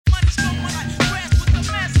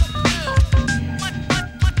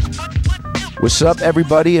What's up,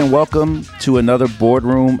 everybody, and welcome to another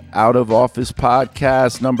Boardroom Out of Office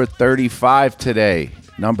podcast, number 35 today.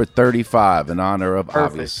 Number 35, in honor of,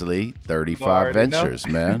 obviously, 35 Ventures,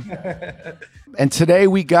 man. And today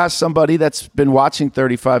we got somebody that's been watching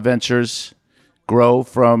 35 Ventures grow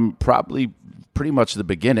from probably pretty much the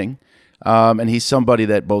beginning. And he's somebody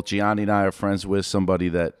that both Gianni and I are friends with, somebody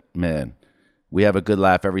that, man, we have a good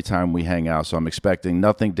laugh every time we hang out. So I'm expecting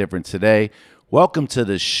nothing different today. Welcome to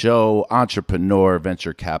the show, entrepreneur,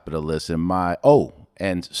 venture capitalist, and we'll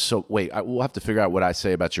have to figure out what I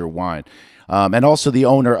say about your wine. And also the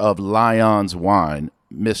owner of Lyons Wine,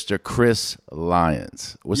 Mr. Chris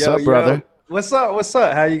Lyons. What's up, brother? What's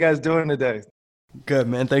up? How you guys doing today? Good,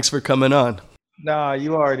 man. Thanks for coming on. Nah,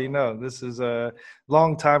 you already know. This is a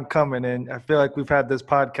long time coming, and I feel like we've had this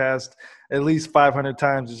podcast at least 500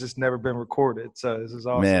 times. It's just never been recorded. So this is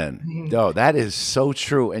awesome. Man, that is so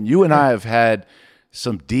true. And you and I have had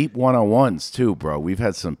some deep one-on-ones too, bro. We've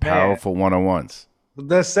had some powerful one-on-ones.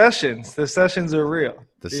 The sessions are real.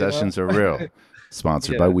 The sessions are real.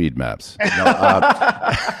 Sponsored by Weed Maps.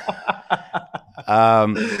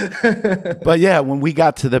 But yeah, when we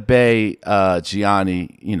got to the Bay,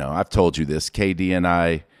 Gianni, I've told you this, KD and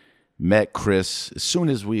I met Chris as soon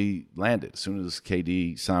as we landed, as soon as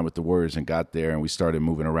KD signed with the Warriors and got there, and we started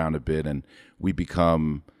moving around a bit, and we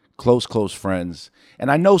become close friends. And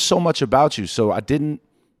I know so much about you, so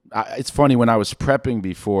it's funny, when I was prepping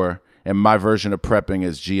before, and my version of prepping,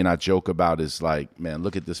 as G and I joke about, is like, man,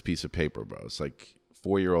 look at this piece of paper, bro. It's like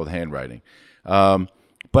 4-year-old handwriting.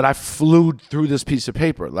 But I flew through this piece of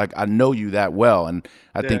paper. Like, I know you that well, and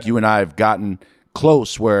I think you and I have gotten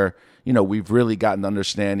close where, we've really gotten to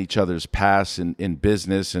understand each other's past in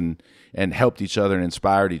business and helped each other and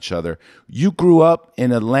inspired each other. You grew up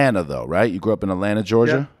in Atlanta, though, right? You grew up in Atlanta,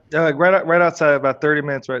 Georgia? Yeah, like right outside, about 30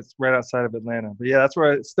 minutes right outside of Atlanta. But yeah, that's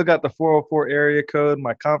where I still got the 404 area code.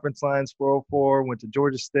 My conference line's 404, went to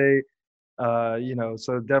Georgia State.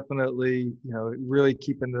 So definitely, really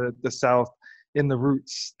keeping the South in the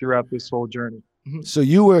roots throughout this whole journey. So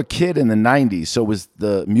you were a kid in the 90s. So was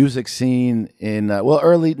the music scene in,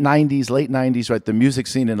 early 90s, late 90s, right? The music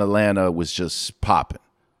scene in Atlanta was just popping.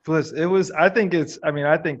 It was, I think that's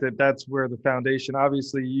where the foundation,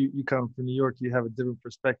 obviously you come from New York, you have a different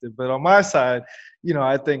perspective, but on my side,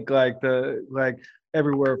 I think like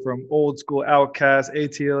everywhere from old school Outkast,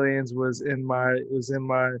 AT was in my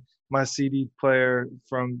CD player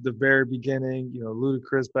from the very beginning,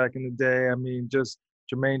 Ludacris back in the day. I mean, just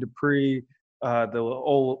Jermaine Dupri, the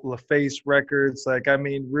old LaFace records.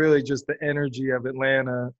 Really just the energy of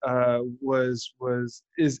Atlanta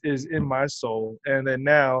is in my soul. And then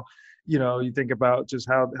now, you think about just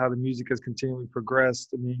how the music has continually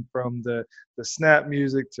progressed. I mean, from the snap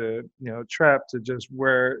music to, trap to just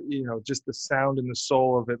where, just the sound and the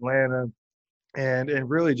soul of Atlanta and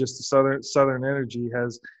really just the Southern energy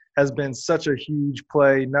has been such a huge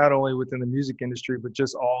play, not only within the music industry, but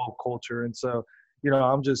just all culture. And so,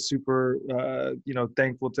 I'm just super,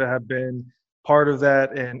 thankful to have been part of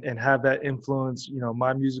that and have that influence,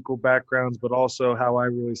 my musical backgrounds, but also how I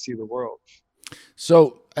really see the world.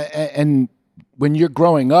 So, and when you're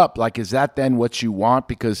growing up, like, is that then what you want?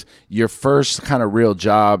 Because your first kind of real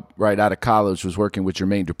job right out of college was working with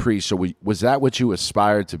Jermaine Dupri. So was that what you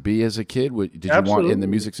aspired to be as a kid? Did you want in the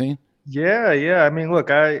music scene? Yeah. I mean,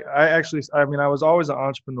 look, I was always an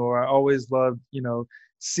entrepreneur. I always loved,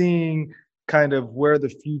 seeing kind of where the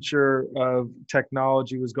future of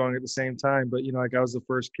technology was going at the same time. But, I was the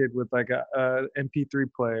first kid with like a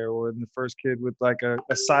MP3 player, or the first kid with like a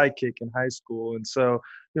sidekick in high school. And so,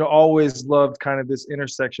 always loved kind of this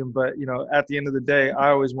intersection. But, at the end of the day, I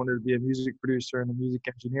always wanted to be a music producer and a music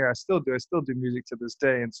engineer. I still do music to this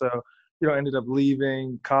day. And so, ended up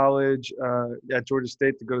leaving college at Georgia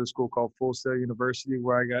State to go to a school called Full Sail University,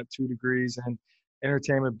 where I got 2 degrees in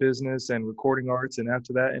entertainment business and recording arts. And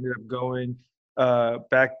after that, ended up going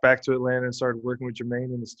back to Atlanta and started working with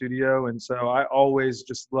Jermaine in the studio. And so I always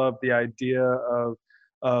just loved the idea of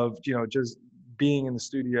just being in the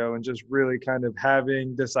studio and just really kind of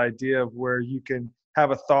having this idea of where you can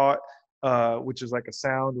have a thought, which is like a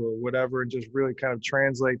sound or whatever, and just really kind of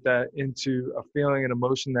translate that into a feeling and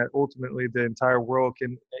emotion that ultimately the entire world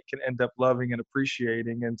can end up loving and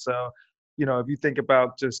appreciating. And so, if you think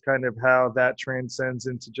about just kind of how that transcends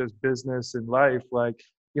into just business and life, like,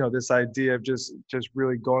 this idea of just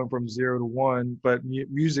really going from 0 to 1, but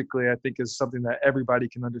musically, I think is something that everybody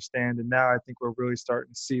can understand. And now I think we're really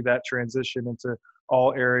starting to see that transition into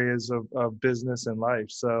all areas of business and life.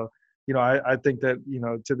 So, I think that,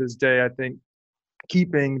 to this day, I think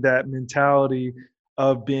keeping that mentality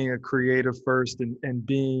of being a creative first and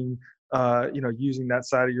being using that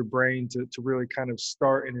side of your brain to really kind of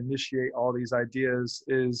start and initiate all these ideas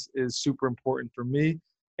is super important for me.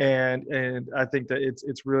 And I think that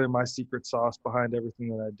it's really my secret sauce behind everything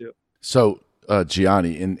that I do. So,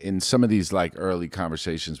 Gianni, in some of these like early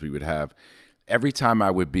conversations we would have, every time I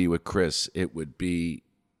would be with Chris, it would be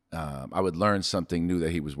I would learn something new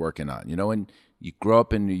that he was working on. You know, and you grow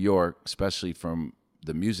up in New York, especially from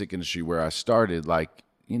the music industry where I started. Like,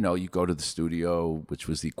 you know, you go to the studio, which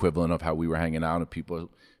was the equivalent of how we were hanging out, and people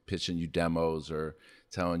pitching you demos or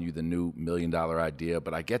telling you the new $1 million idea.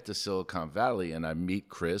 But I get to Silicon Valley and I meet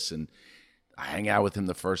Chris and I hang out with him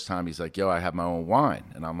the first time. He's like, "Yo, I have my own wine,"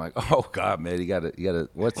 and I'm like, "Oh God, man, you gotta.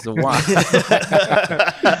 What's the wine?"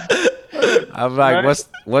 I'm like, Right?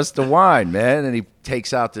 "What's the wine, man?" And he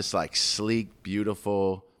takes out this like sleek,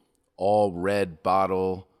 beautiful, all red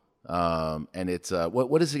bottle, and it's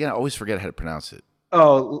what is it again? I always forget how to pronounce it.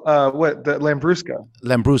 Oh, what the Lambrusco?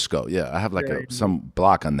 Lambrusco, yeah. I have like Yeah, some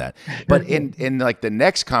block on that. But in like the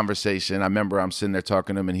next conversation, I remember I'm sitting there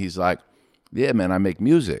talking to him, and he's like, "Yeah, man, I make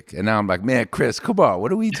music." And now I'm like, "Man, Chris, come on, what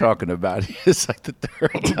are we talking about?" It's like the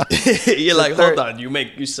third time. You're like, hold on,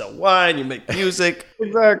 you sell wine, you make music.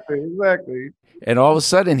 exactly. And all of a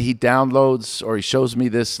sudden, he downloads or he shows me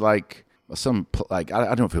this like I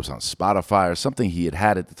don't know if it was on Spotify or something he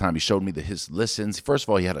had at the time. He showed me his listens. First of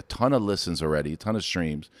all, he had a ton of listens already, a ton of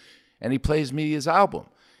streams, and he plays me his album.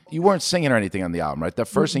 You weren't singing or anything on the album, right? The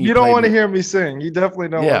first thing You don't want to me, hear me sing. You definitely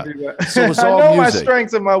don't Yeah. want to do that. So it's I all know my music.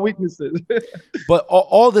 strengths and my weaknesses. But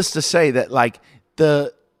all this to say that like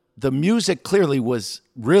the music clearly was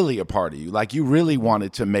really a part of you. Like you really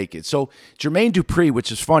wanted to make it. So Jermaine Dupri,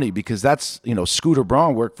 which is funny because that's, you know, Scooter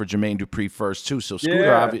Braun worked for Jermaine Dupri first too. So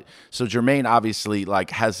Yeah. So Jermaine obviously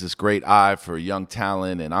like has this great eye for young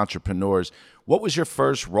talent and entrepreneurs. What was your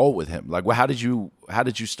first role with him? Like, how did you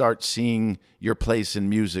start seeing your place in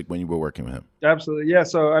music when you were working with him? Absolutely. Yeah.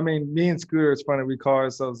 So, I mean, me and Scooter, it's funny, we call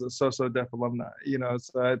ourselves a So Def alumni,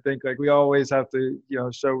 so I think like we always have to,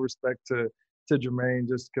 show respect to Jermaine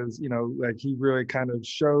just because, like he really kind of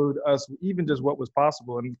showed us even just what was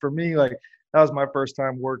possible. And for me, like that was my first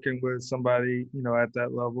time working with somebody, at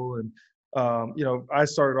that level. And, I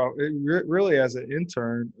started off really as an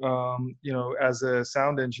intern, as a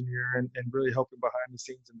sound engineer and really helping behind the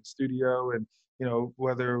scenes in the studio. And,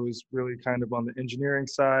 whether it was really kind of on the engineering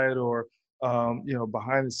side or,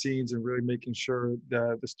 behind the scenes and really making sure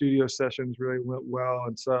that the studio sessions really went well.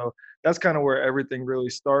 And so that's kind of where everything really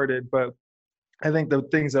started. But I think the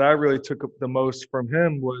things that I really took up the most from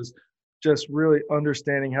him was just really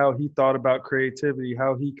understanding how he thought about creativity,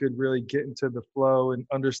 how he could really get into the flow and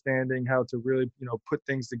understanding how to really, put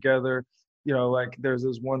things together. Like there's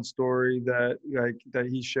this one story that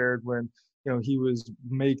he shared when, he was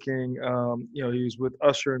making, he was with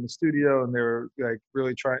Usher in the studio and they were like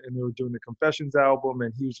really trying, and they were doing the Confessions album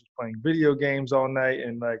and he was just playing video games all night.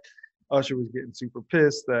 And like Usher was getting super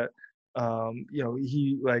pissed that,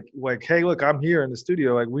 he like, hey, look, I'm here in the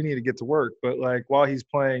studio, like we need to get to work. But like while he's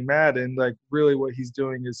playing Madden, like really what he's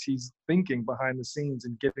doing is he's thinking behind the scenes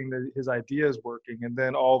and getting his ideas working. And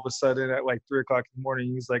then all of a sudden at like 3 o'clock in the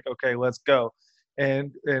morning, he's like, okay, let's go.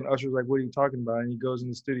 And Usher's like, what are you talking about? And he goes in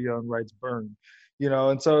the studio and writes Burn,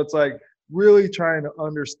 and so it's like really trying to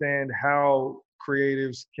understand how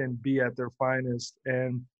creatives can be at their finest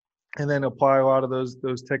and then apply a lot of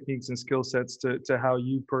those techniques and skill sets to how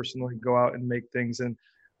you personally go out and make things. And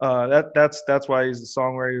that's why he's the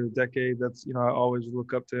songwriter of the decade. That's, I always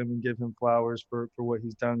look up to him and give him flowers for what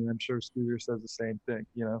he's done. And I'm sure Scooter says the same thing.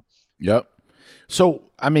 Yep. So,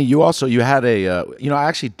 I mean, you had I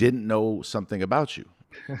actually didn't know something about you.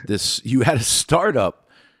 You had a startup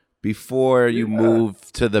before you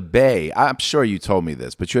moved to the Bay. I'm sure you told me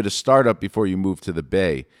this, but you had a startup before you moved to the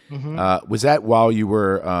Bay. Mm-hmm. Was that while you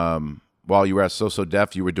were at So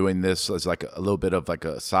Def, you were doing this as like a little bit of like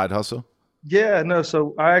a side hustle? Yeah, no.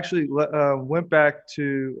 So I actually went back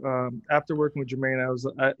to after working with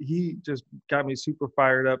Jermaine. He just got me super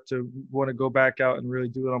fired up to want to go back out and really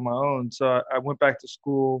do it on my own. So I went back to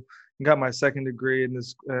school and got my second degree in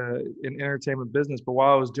this in entertainment business. But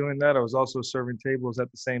while I was doing that, I was also serving tables at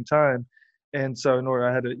the same time. And so in order,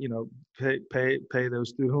 I had to, pay those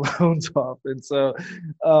student loans off. And so,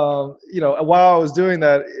 while I was doing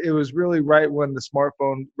that, it was really right when the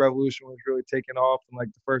smartphone revolution was really taking off, and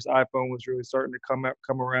like the first iPhone was really starting to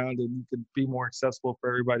come around, and you could be more accessible for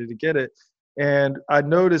everybody to get it. And I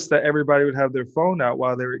noticed that everybody would have their phone out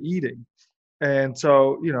while they were eating. And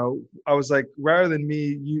so, I was like, rather than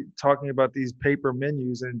you talking about these paper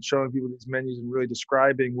menus and showing people these menus and really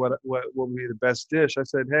describing what would be the best dish, I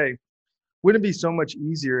said, hey, wouldn't it be so much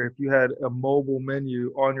easier if you had a mobile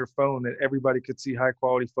menu on your phone that everybody could see high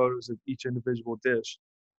quality photos of each individual dish?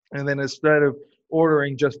 And then instead of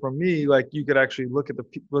ordering just from me, like you could actually look at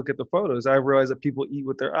the photos. I realized that people eat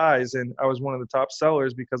with their eyes, and I was one of the top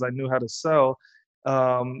sellers because I knew how to sell.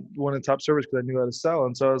 One of the top servers because I knew how to sell.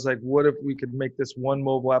 And so I was like, what if we could make this one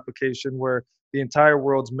mobile application where the entire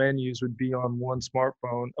world's menus would be on one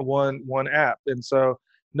smartphone, one app? And so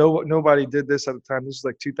nobody did this at the time. This was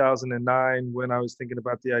like 2009 when I was thinking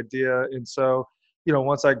about the idea. And so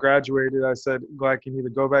once I graduated, I said, well, I can either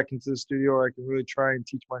go back into the studio or I can really try and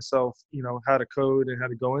teach myself, how to code and how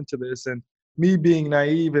to go into this. And me being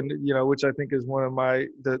naive and, which I think is one of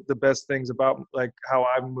the best things about like how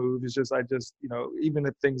I've moved is just, even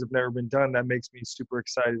if things have never been done, that makes me super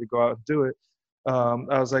excited to go out and do it.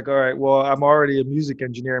 I was like, all right, well, I'm already a music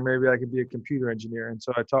engineer. Maybe I could be a computer engineer. And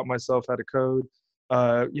so I taught myself how to code.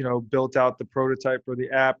 Built out the prototype for the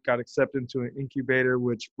app, got accepted into an incubator,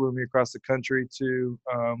 which flew me across the country to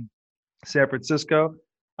San Francisco.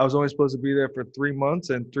 I was only supposed to be there for 3 months,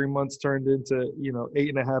 and 3 months turned into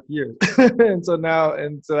 8.5 years. and so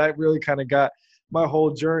that really kind of got my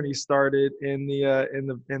whole journey started in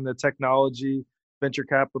the technology, venture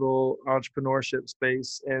capital, entrepreneurship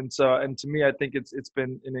space. And to me, I think it's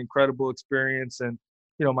been an incredible experience. And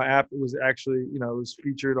my app was actually, it was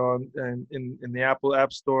featured on in the Apple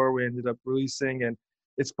App Store. We ended up releasing, and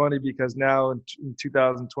it's funny because now in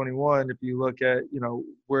 2021, if you look at,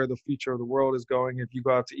 where the future of the world is going, if you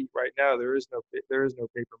go out to eat right now, there is no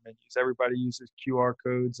paper menus. Everybody uses QR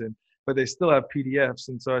codes, but they still have PDFs.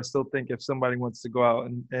 And so I still think if somebody wants to go out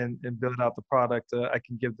and build out the product, I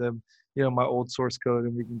can give them, my old source code,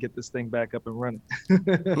 and we can get this thing back up and running.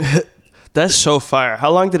 That's so fire.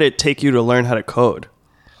 How long did it take you to learn how to code?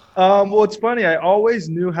 Well, it's funny. I always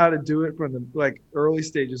knew how to do it from the early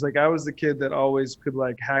stages. Like I was the kid that always could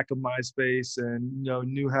hack a MySpace and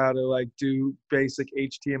knew how to do basic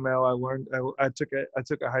HTML. I learned. I took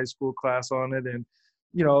a high school class on it, and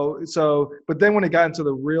but then when it got into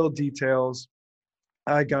the real details,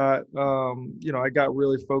 I got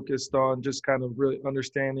really focused on just kind of really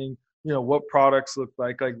understanding what products look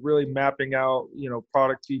like really mapping out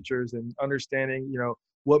product features and understanding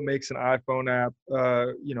what makes an iPhone app,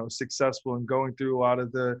 successful, and going through a lot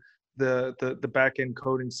of the back end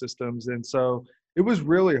coding systems. And so it was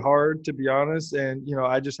really hard, to be honest. And,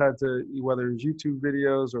 I just had to, whether it was YouTube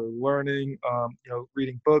videos or learning,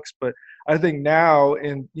 reading books. But I think now,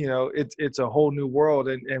 it's a whole new world,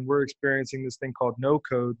 and we're experiencing this thing called no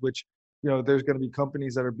code, which, there's going to be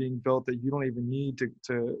companies that are being built that you don't even need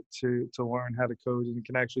to learn how to code, and you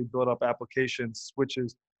can actually build up applications, which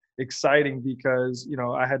is exciting because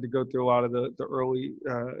I had to go through a lot of the early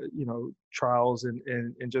trials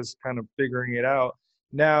and just kind of figuring it out.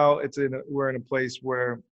 Now we're in a place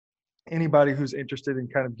where anybody who's interested in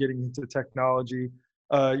kind of getting into technology,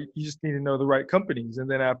 you just need to know the right companies,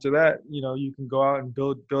 and then after that you can go out and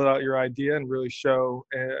build out your idea and really show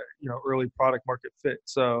early product market fit.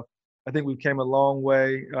 So I think we've came a long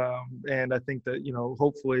way, and I think that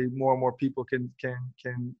hopefully more and more people can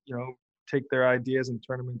take their ideas and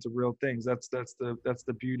turn them into real things. That's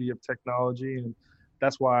the beauty of technology, and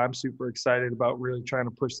that's why I'm super excited about really trying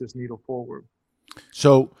to push this needle forward.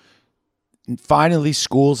 So finally,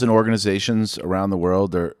 schools and organizations around the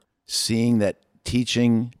world are seeing that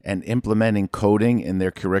teaching and implementing coding in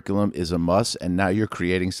their curriculum is a must, and now you're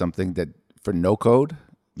creating something that for no code.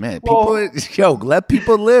 Man, let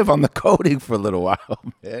people live on the coding for a little while,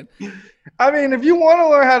 man. I mean, if you want to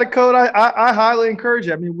learn how to code, I highly encourage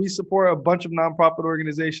you. I mean, we support a bunch of nonprofit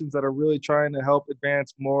organizations that are really trying to help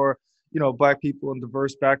advance more, Black people and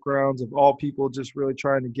diverse backgrounds of all people, just really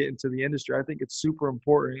trying to get into the industry. I think it's super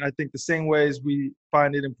important. I think the same way as we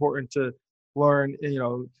find it important to learn,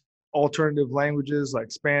 alternative languages like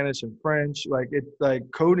Spanish and French,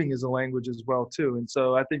 coding is a language as well too. And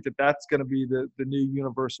so I think that that's going to be the new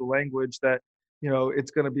universal language that,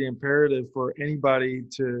 it's going to be imperative for anybody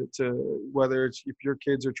to whether it's if your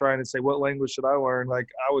kids are trying to say, what language should I learn? I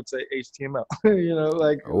would say HTML,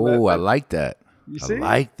 Oh, I like that. You see? I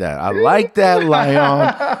like that. I like that, Lion.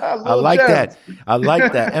 I like that. I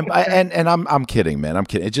like that. And I'm kidding, man. I'm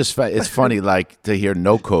kidding. It's funny, to hear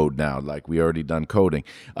no code now. We already done coding.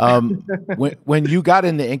 When you got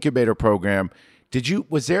in the incubator program,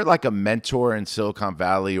 was there a mentor in Silicon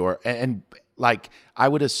Valley and I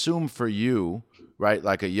would assume for you, right?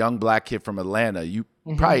 A young Black kid from Atlanta, you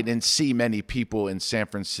probably didn't see many people in San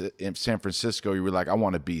Francisco. You were like, I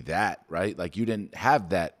want to be that, right? You didn't have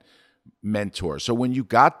that mentor. So when you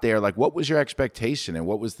got there, like, what was your expectation and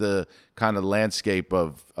what was the kind of landscape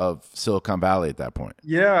of Silicon Valley at that point?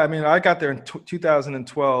 Yeah, I mean, I got there in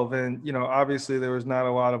 2012, and obviously there was not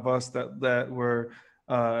a lot of us that were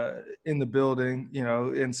in the building,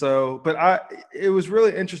 and so, but it was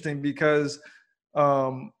really interesting because,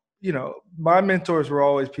 my mentors were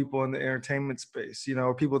always people in the entertainment space,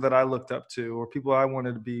 or people that I looked up to, or people I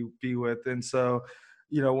wanted to be with, and so,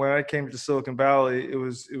 when I came to Silicon Valley, it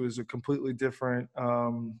was a completely different,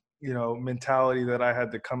 mentality that I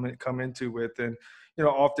had to come into with, and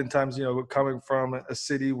oftentimes, coming from a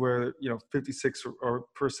city where 56 or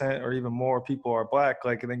percent or even more people are Black,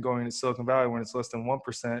 like, and then going to Silicon Valley when it's less than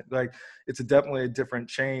 1%, like, it's definitely a different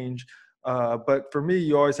change. But for me,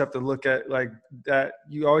 you always have to look at like that.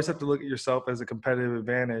 You always have to look at yourself as a competitive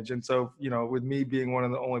advantage. And so, with me being one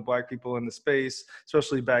of the only Black people in the space,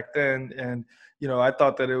 especially back then, and I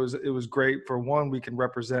thought that it was great for one, we can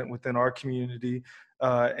represent within our community,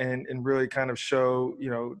 and really kind of show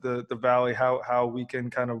the Valley how we can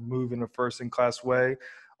kind of move in a first-in-class way.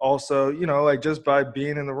 Also, like, just by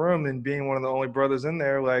being in the room and being one of the only brothers in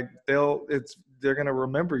there, like, they're going to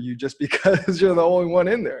remember you just because you're the only one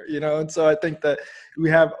in there, And so I think that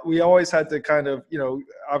we always had to kind of,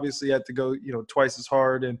 obviously had to go, twice as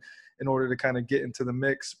hard and in order to kind of get into the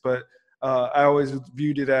mix. But I always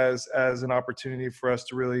viewed it as an opportunity for us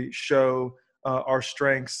to really show our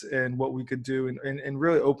strengths and what we could do, and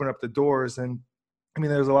really open up the doors. And I mean,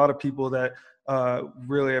 there's a lot of people that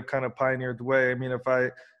really have kind of pioneered the way. I mean, if I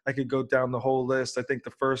could go down the whole list, I think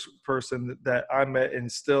the first person that I met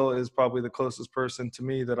and still is probably the closest person to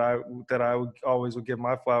me that I would give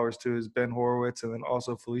my flowers to is Ben Horowitz, and then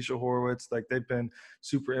also Felicia Horowitz. Like, they've been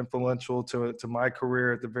super influential to my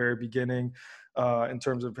career at the very beginning, in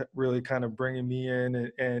terms of really kind of bringing me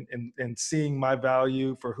in and seeing my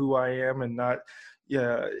value for who I am and not.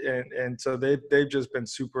 Yeah. And so they've just been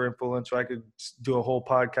super influential. I could do a whole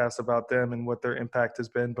podcast about them and what their impact has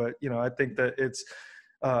been. But, I think that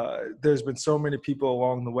there's been so many people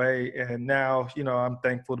along the way. And now, I'm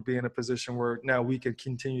thankful to be in a position where now we can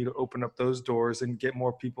continue to open up those doors and get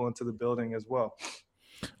more people into the building as well.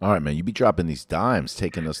 All right, man. You be dropping these dimes,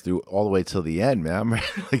 taking us through all the way till the end, man.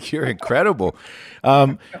 Like, you're incredible.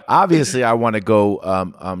 Obviously, I want to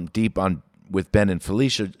go deep on with Ben and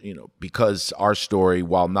Felicia, because our story,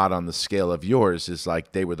 while not on the scale of yours, is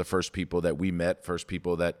like they were the first people that we met, first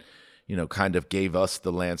people that kind of gave us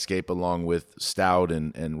the landscape, along with Stout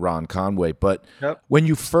and Ron Conway. But Yep. When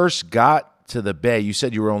you first got to the Bay, you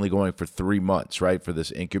said you were only going for 3 months, right, for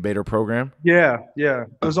this incubator program? Yeah. It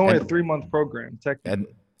was only a 3-month program,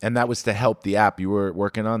 technically. And that was to help the app you were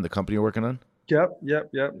working on, the company you're working on? Yep.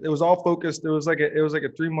 It was all focused. It was like a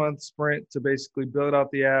 3-month sprint to basically build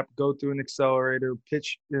out the app, go through an accelerator,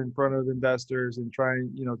 pitch in front of investors, and try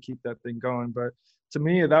and keep that thing going. But to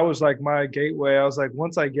me, that was like my gateway. I was like,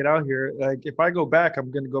 once I get out here, like, if I go back, I'm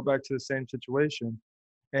going to go back to the same situation.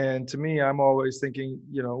 And to me, I'm always thinking,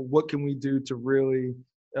 what can we do to really,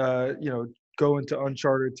 go into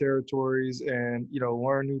uncharted territories and,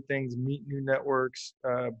 learn new things, meet new networks,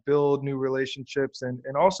 build new relationships, and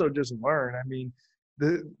also just learn. I mean,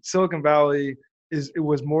 the Silicon Valley it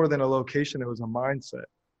was more than a location, it was a mindset.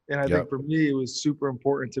 And I think for me, it was super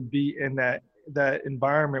important to be in that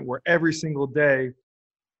environment where every single day,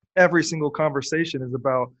 every single conversation is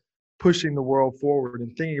about pushing the world forward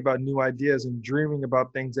and thinking about new ideas and dreaming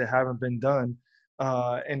about things that haven't been done.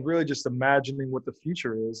 And really just imagining what the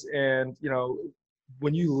future is. And,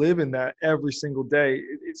 when you live in that every single day,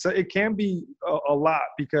 it can be a lot,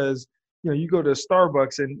 because, you go to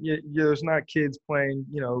Starbucks and there's not kids playing,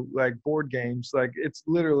 like, board games. Like, it's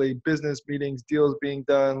literally business meetings, deals being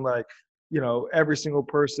done, like, every single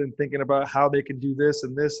person thinking about how they can do this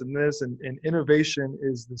and this and this. And innovation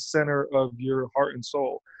is the center of your heart and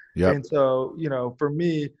soul. Yep. And so, for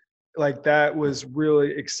me, like, that was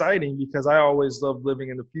really exciting because I always loved living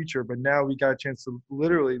in the future, but now we got a chance to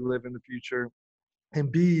literally live in the future and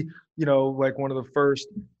be, like, one of the first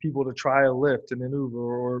people to try a Lyft and an Uber,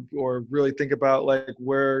 or really think about, like,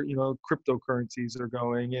 where, cryptocurrencies are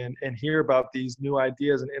going, and hear about these new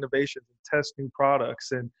ideas and innovations and test new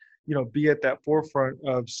products, and, be at that forefront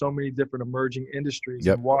of so many different emerging industries.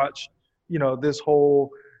 Yep. And watch, this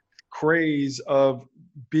whole craze of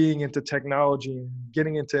being into technology and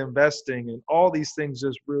getting into investing, and all these things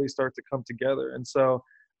just really start to come together. And so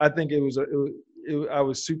I think I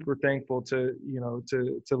was super thankful to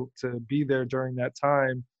be there during that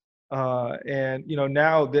time. And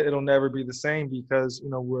now that it'll never be the same, because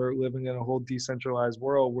we're living in a whole decentralized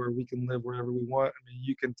world where we can live wherever we want. I mean,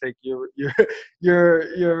 you can take your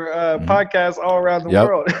Mm-hmm. podcast all around the Yep.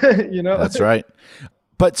 world. That's right.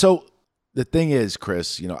 But so the thing is,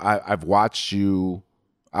 Chris, I've watched you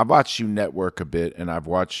network a bit, and I've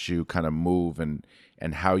watched you kind of move and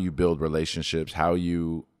how you build relationships, how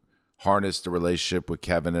you harness the relationship with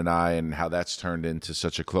Kevin and I, and how that's turned into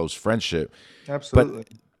such a close friendship. Absolutely.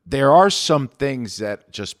 But there are some things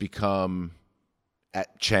that just become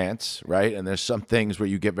at chance, right? And there's some things where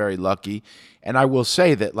you get very lucky. And I will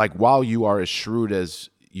say that, like, while you are as shrewd as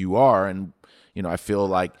you are, and I feel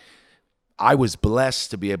like I was blessed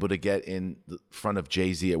to be able to get in front of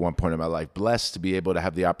Jay-Z at one point in my life, blessed to be able to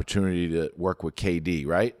have the opportunity to work with KD,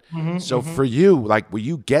 right? So for you, like, when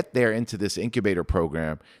you get there into this incubator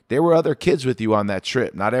program, there were other kids with you on that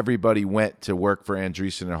trip. Not everybody went to work for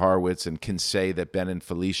Andreessen and Horowitz and can say that Ben and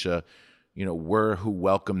Felicia, were who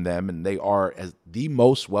welcomed them, and they are as the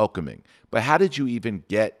most welcoming. But how did you even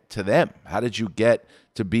get to them? How did you get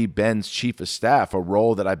to be Ben's chief of staff, a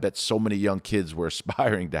role that I bet so many young kids were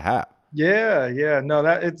aspiring to have? Yeah. No,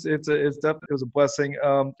 that it's definitely, it was a blessing.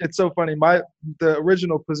 It's so funny. The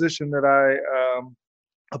original position that I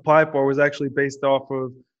applied for was actually based off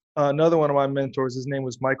of another one of my mentors. His name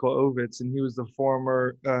was Michael Ovitz, and he was the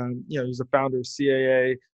former, he was the founder of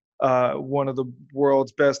CAA, one of the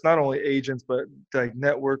world's best, not only agents, but like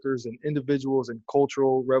networkers and individuals and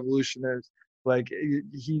cultural revolutionaries. Like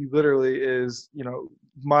he literally is,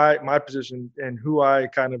 my position, and who I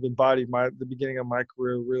kind of embodied the beginning of my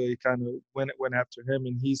career really kind of went after him.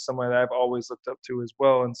 And he's somebody that I've always looked up to as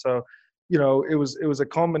well. And so, it was a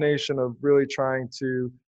combination of really trying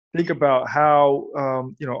to think about how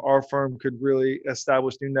our firm could really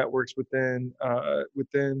establish new networks within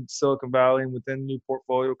Silicon Valley and within new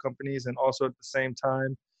portfolio companies, and also at the same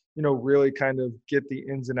time, really kind of get the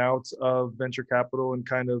ins and outs of venture capital and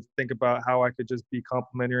kind of think about how I could just be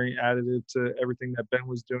complementary, additive to everything that Ben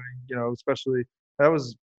was doing. Especially I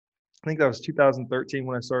think that was 2013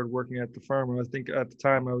 when I started working at the firm. I think at the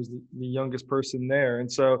time I was the youngest person there,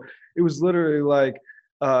 and so it was literally like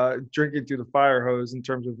drinking through the fire hose in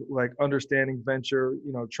terms of like understanding venture,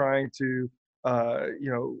 trying to,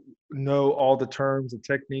 know all the terms and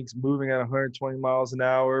techniques, moving at 120 miles an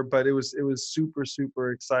hour. But it was super,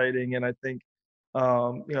 super exciting. And I think,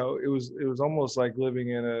 it was almost like living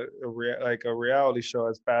in a reality show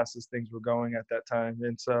as fast as things were going at that time.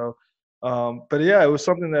 And so, but yeah, it was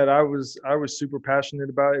something that I was super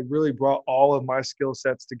passionate about. It really brought all of my skill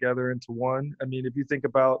sets together into one. I mean, if you think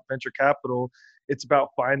about venture capital, it's about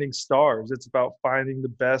finding stars. It's about finding the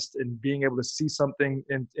best and being able to see something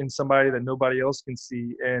in somebody that nobody else can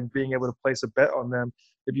see, and being able to place a bet on them.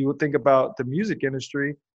 If you would think about the music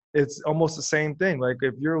industry, it's almost the same thing. Like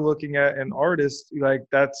if you're looking at an artist, like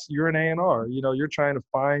you're an A&R. You're trying to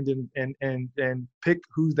find and pick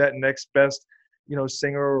who's that next best,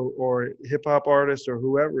 singer or hip hop artist or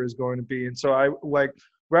whoever is going to be. And so I like,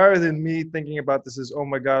 rather than me thinking about this as, oh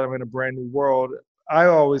my God, I'm in a brand new world, I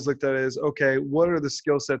always looked at it as, okay, what are the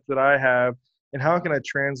skill sets that I have, and how can I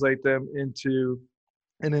translate them into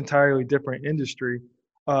an entirely different industry,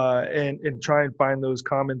 and try and find those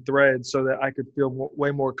common threads so that I could feel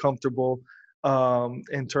way more comfortable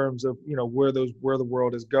in terms of where the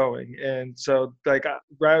world is going. And so like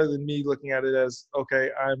rather than me looking at it as, okay,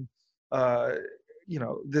 I'm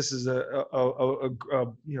this is a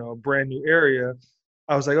brand new area,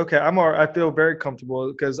 I was like, okay, I feel very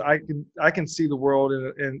comfortable because I can see the world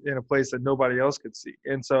in a place that nobody else could see.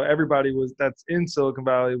 And so everybody that's in Silicon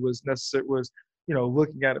Valley was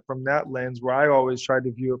looking at it from that lens, where I always tried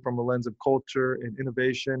to view it from a lens of culture and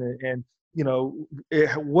innovation and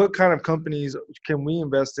what kind of companies can we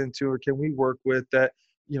invest into or can we work with that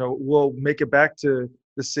will make it back to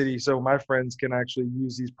the city, so my friends can actually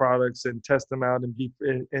use these products and test them out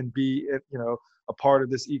and be a part of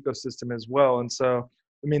this ecosystem as well. And so,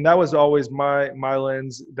 I mean, that was always my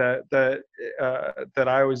lens that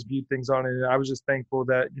I always viewed things on. And I was just thankful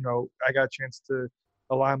that I got a chance to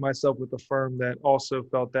align myself with a firm that also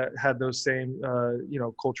felt that had those same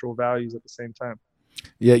cultural values at the same time.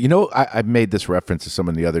 Yeah, I made this reference to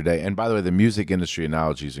someone the other day, and by the way, the music industry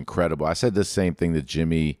analogy is incredible. I said the same thing to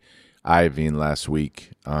Jimmy Iovine last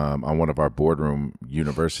week on one of our Boardroom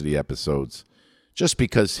University episodes, just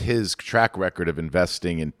because his track record of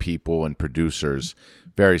investing in people and producers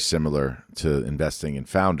very similar to investing in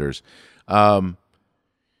founders. But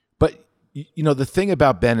the thing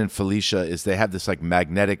about Ben and Felicia is they have this like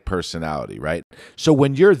magnetic personality, right? So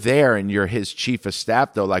when you're there and you're his chief of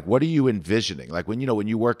staff, though, like what are you envisioning? Like when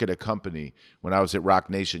you work at a company, when I was at Roc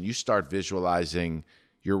Nation, you start visualizing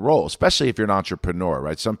your role, especially if you're an entrepreneur,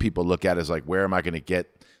 right? Some people look at it as like, where am I going to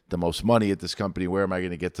get the most money at this company? Where am I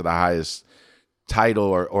going to get to the highest title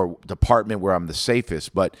or department where I'm the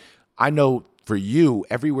safest? But I know for you,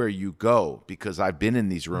 everywhere you go, because I've been in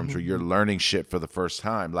these rooms where you're Mm-hmm. learning shit for the first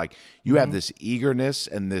time, like you have this eagerness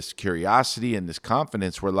and this curiosity and this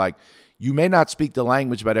confidence where like you may not speak the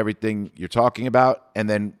language about everything you're talking about, and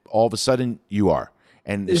then all of a sudden you are.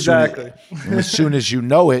 And Exactly. as soon as you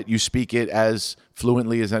know it, you speak it as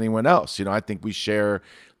fluently as anyone else. You know, I think we share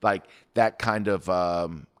like that kind of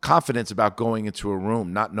confidence about going into a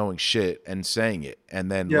room, not knowing shit and saying it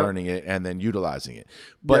and then Yep. learning it and then utilizing it.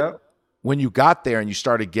 But Yep. when you got there and you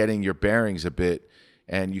started getting your bearings a bit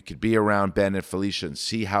and you could be around Ben and Felicia and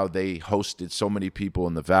see how they hosted so many people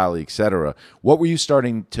in the Valley, et cetera, what were you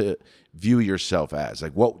starting to view yourself as?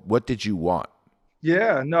 Like, what did you want?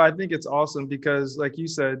 Yeah, no, I think it's awesome because, like you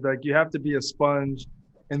said, like you have to be a sponge,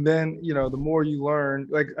 and then the more you learn,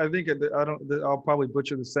 like I think I'll probably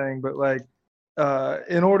butcher the saying, but like,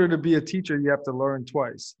 in order to be a teacher, you have to learn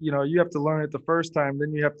twice. You have to learn it the first time,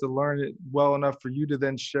 then you have to learn it well enough for you to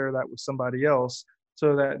then share that with somebody else,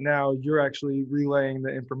 so that now you're actually relaying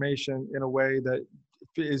the information in a way that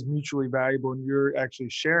is mutually valuable, and you're actually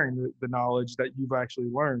sharing the knowledge that you've actually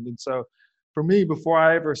learned. And so for me, before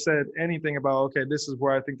I ever said anything about, okay, this is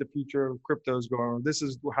where I think the future of crypto is going, or this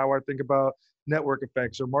is how I think about network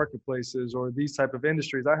effects or marketplaces or these type of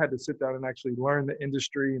industries, I had to sit down and actually learn the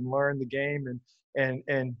industry and learn the game,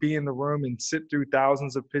 and be in the room and sit through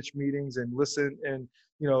thousands of pitch meetings and listen, and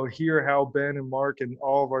hear how Ben and Mark and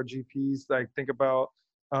all of our GPs like think about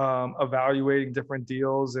evaluating different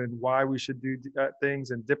deals and why we should do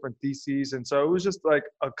things and different theses. And so it was just like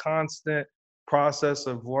a constant process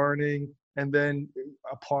of learning and then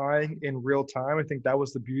applying in real time. I think that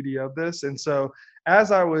was the beauty of this. And so as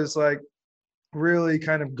I was like really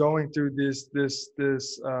kind of going through this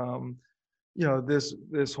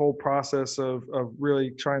whole process of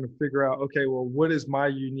really trying to figure out, okay, well, what is my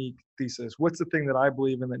unique thesis? What's the thing that I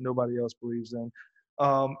believe in that nobody else believes in?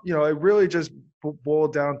 It really just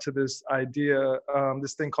boiled down to this idea,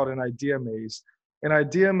 this thing called an idea maze. An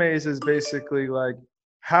idea maze is basically like,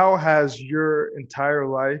 how has your entire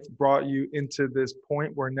life brought you into this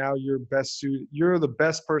point where now you're the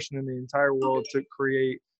best person in the entire world to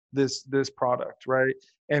create this product, right?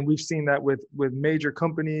 And we've seen that with major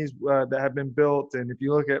companies that have been built. And if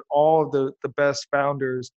you look at all of the best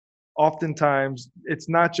founders, oftentimes it's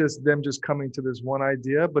not just them just coming to this one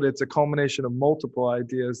idea, but it's a culmination of multiple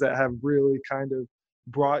ideas that have really kind of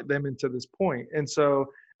brought them into this point. And so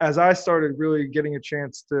as I started really getting a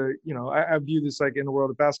chance to, I view this like in the world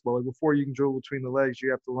of basketball. Like before you can dribble between the legs, you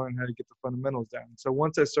have to learn how to get the fundamentals down. So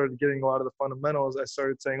once I started getting a lot of the fundamentals, I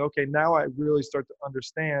started saying, okay, now I really start to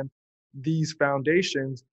understand these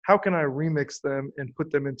foundations. How can I remix them and put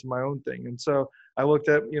them into my own thing? And so I looked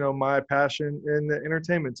at, my passion in the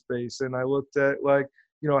entertainment space, and I looked at like,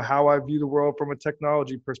 how I view the world from a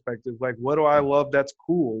technology perspective. Like, what do I love that's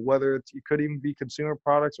cool? Whether it could even be consumer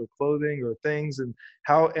products or clothing or things, and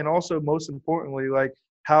also most importantly, like,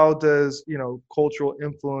 how does, cultural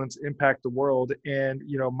influence impact the world? And,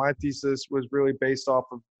 my thesis was really based off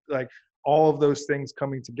of like all of those things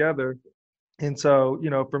coming together. And so,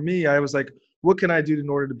 for me, I was like, what can I do in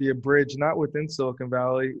order to be a bridge, not within Silicon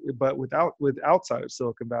Valley, but outside of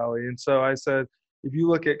Silicon Valley? And so I said, if you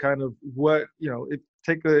look at kind of what,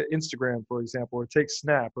 take the Instagram, for example, or take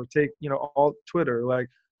Snap, or take, all Twitter, like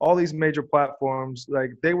all these major platforms,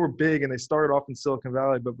 like they were big and they started off in Silicon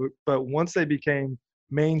Valley, but once they became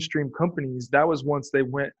mainstream companies, that was once they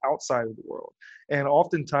went outside of the world. And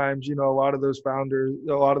oftentimes, a lot of those founders,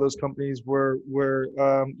 a lot of those companies were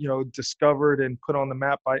discovered and put on the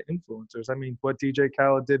map by influencers. I mean, what DJ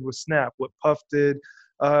Khaled did with Snap, what Puff did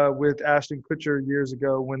with Ashton Kutcher years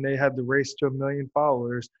ago when they had the race to 1 million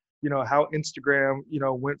followers. How Instagram,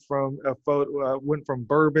 went from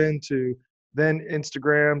bourbon to then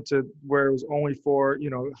Instagram to where it was only for,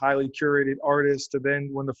 highly curated artists, to then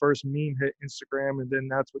when the first meme hit Instagram, and then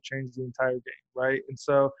that's what changed the entire game, right? And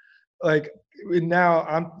so like now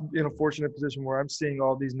I'm in a fortunate position where I'm seeing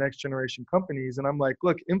all these next generation companies, and I'm like,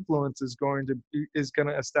 look, influence is going to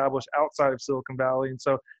establish outside of Silicon Valley. And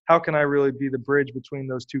so how can I really be the bridge between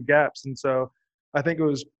those two gaps? And so I think it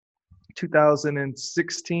was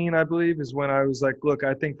 2016, I believe, is when I was like, look,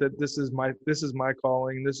 I think that this is my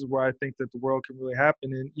calling. This is where I think that the world can really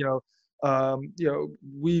happen. And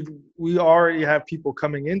we already have people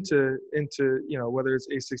coming into whether it's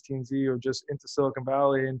A16Z or just into Silicon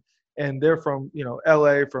Valley, and they're from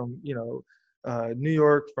LA, from New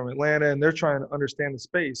York, from Atlanta, and they're trying to understand the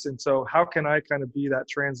space. And so how can I kind of be that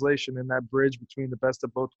translation and that bridge between the best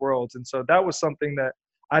of both worlds? And so that was something that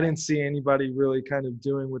I didn't see anybody really kind of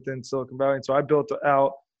doing within Silicon Valley. And so I built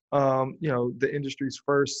out, the industry's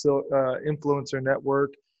first influencer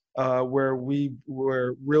network. where we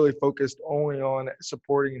were really focused only on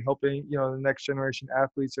supporting and helping, the next generation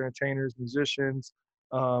athletes, entertainers, musicians,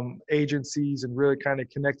 agencies, and really kind of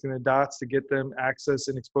connecting the dots to get them access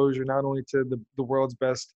and exposure not only to the world's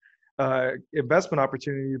best investment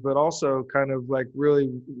opportunities, but also kind of like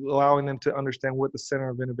really allowing them to understand what the center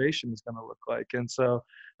of innovation is going to look like. And so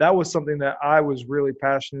that was something that I was really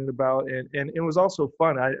passionate about, and it was also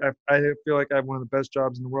fun. I feel like I have one of the best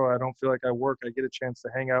jobs in the world. I don't feel like I work. I get a chance to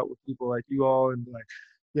hang out with people like you all, and like,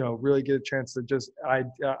 really get a chance to just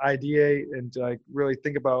ideate and to like really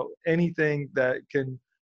think about anything that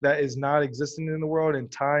is not existing in the world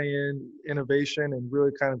and tie in innovation and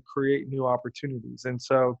really kind of create new opportunities. And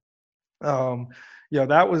so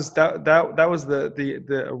that was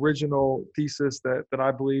the original thesis that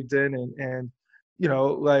I believed in, and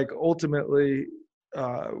like ultimately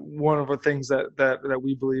one of the things that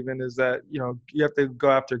we believe in is that you have to go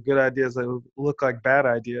after good ideas that look like bad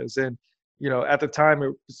ideas. And at the time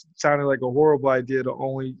it sounded like a horrible idea to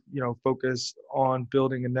only focus on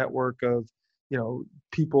building a network of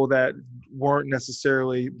people that weren't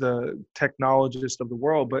necessarily the technologists of the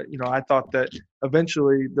world. But, I thought that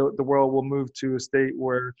eventually the world will move to a state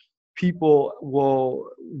where people will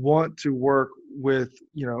want to work with,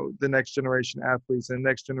 the next generation athletes and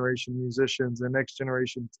next generation musicians and next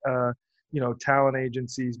generation, talent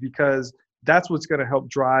agencies, because that's what's going to help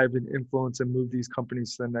drive and influence and move these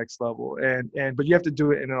companies to the next level. But you have to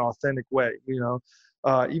do it in an authentic way,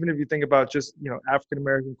 even if you think about just, African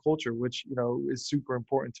American culture, which, is super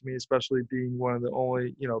important to me, especially being one of the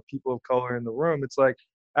only, people of color in the room. It's like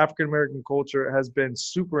African American culture has been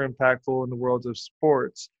super impactful in the worlds of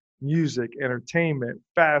sports, music, entertainment,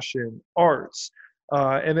 fashion, arts.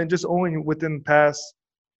 And then just only within the past,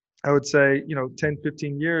 I would say, 10,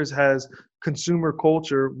 15 years has consumer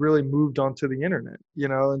culture really moved onto the internet,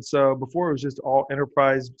 and so before it was just all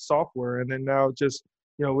enterprise software. And then now just,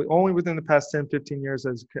 only within the past 10, 15 years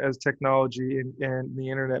as technology and the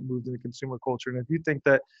internet moved into consumer culture. And if you think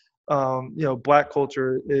that, Black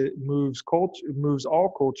culture, it moves all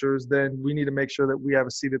cultures, then we need to make sure that we have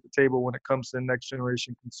a seat at the table when it comes to the next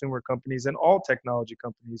generation consumer companies and all technology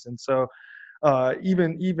companies. And so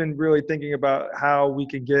even really thinking about how we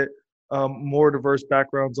can get more diverse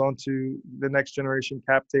backgrounds onto the next generation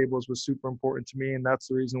cap tables was super important to me. And that's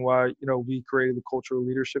the reason why, we created the Cultural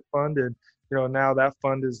Leadership Fund. And, now that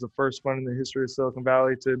fund is the first fund in the history of Silicon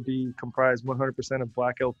Valley to be comprised 100% of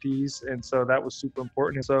Black LPs. And so that was super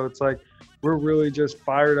important. And so it's like, we're really just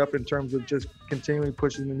fired up in terms of just continually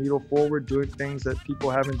pushing the needle forward, doing things that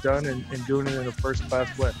people haven't done and doing it in a first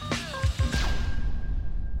class way.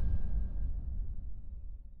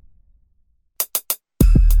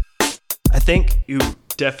 I think you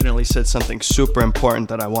definitely said something super important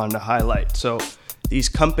that I wanted to highlight. So these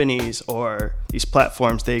companies or these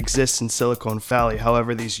platforms, they exist in Silicon Valley.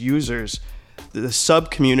 However, these users, the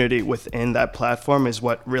sub-community within that platform is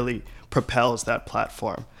what really propels that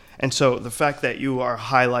platform. And so the fact that you are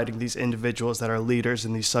highlighting these individuals that are leaders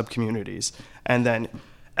in these sub-communities and then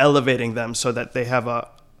elevating them so that they have a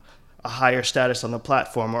higher status on the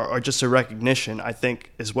platform or just a recognition, I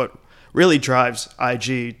think is what really drives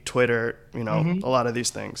IG, Twitter, a lot of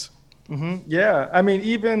these things. Mm-hmm. Yeah. I mean,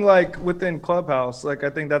 even like within Clubhouse, like I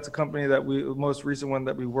think that's a company that most recent one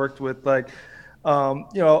that we worked with, like, a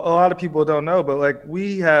lot of people don't know, but like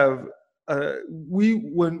we have,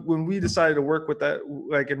 when we decided to work with that,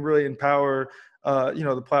 like, and really empower,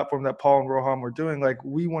 the platform that Paul and Rohan were doing, like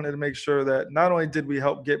we wanted to make sure that not only did we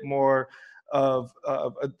help get more of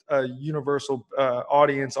a universal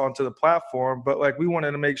audience onto the platform, but like we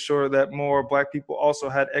wanted to make sure that more Black people also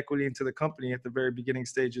had equity into the company at the very beginning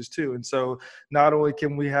stages too. And so not only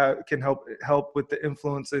can we can help with the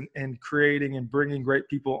influence in creating and bringing great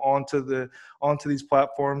people onto these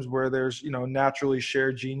platforms where there's naturally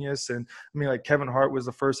shared genius. And I mean, like Kevin Hart was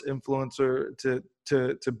the first influencer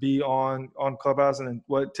to be on Clubhouse, and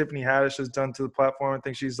what Tiffany Haddish has done to the platform. I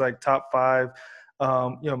think she's like top 5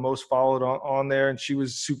 most followed on there, and she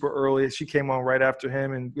was super early. She came on right after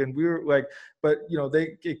him, and we were like, but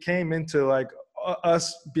it came into like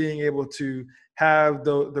us being able to have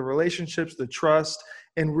the relationships, the trust,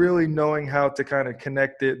 and really knowing how to kind of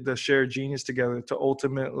connect the shared genius together to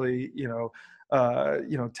ultimately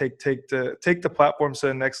take the platform to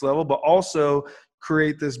the next level, but also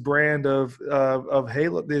create this brand of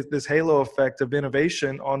halo, this halo effect of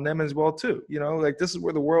innovation on them as well too. Like this is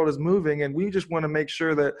where the world is moving, and we just want to make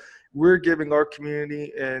sure that we're giving our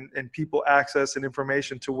community and people access and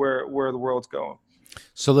information to where the world's going.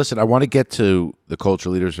 So listen, I want to get to the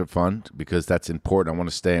Cultural Leadership Fund because that's important. I want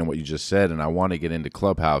to stay on what you just said, and I want to get into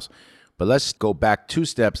Clubhouse. But let's go back 2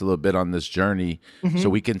 steps a little bit on this journey so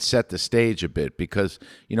we can set the stage a bit. Because,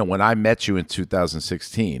 when I met you in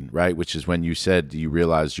 2016, right, which is when you said you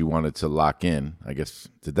realized you wanted to lock in, I guess,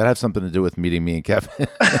 did that have something to do with meeting me and Kevin?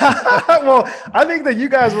 Well, I think that you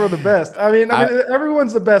guys were the best. I mean,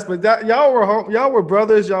 everyone's the best, but y'all were home, y'all were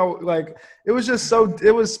brothers. Y'all it was just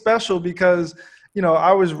it was special because,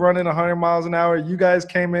 I was running 100 miles an hour. You guys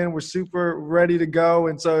came in, were super ready to go.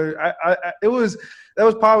 And so that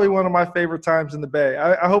was probably one of my favorite times in the Bay.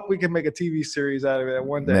 I hope we can make a TV series out of it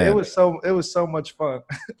one day. Man. It was so much fun.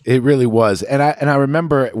 It really was. And I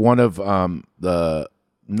remember one of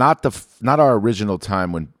not our original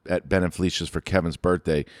time when at Ben and Felicia's for Kevin's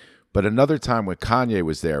birthday, but another time when Kanye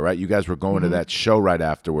was there, right? You guys were going to that show right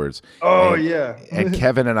afterwards. Oh, yeah. And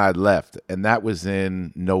Kevin and I left, and that was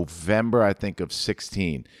in November, I think, of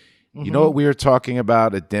 16. You know what we were talking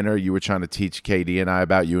about at dinner? You were trying to teach KD and I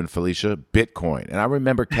about, you and Felicia? Bitcoin. And I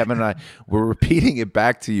remember Kevin and I were repeating it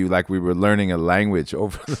back to you like we were learning a language.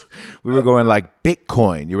 We were going like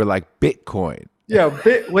Bitcoin. You were like Bitcoin. Yeah,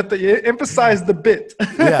 emphasize the bit.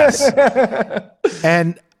 Yes.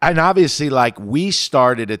 And obviously, like, we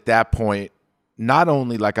started at that point, not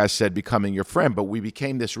only, like I said, becoming your friend, but we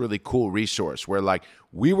became this really cool resource where, like,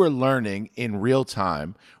 we were learning in real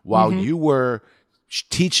time while you were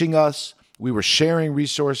teaching us. We were sharing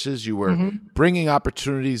resources. You were bringing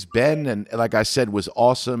opportunities. Ben, and like I said, was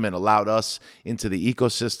awesome and allowed us into the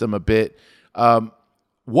ecosystem a bit.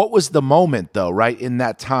 What was the moment, though, right, in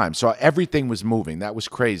that time? So everything was moving. That was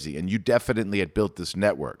crazy. And you definitely had built this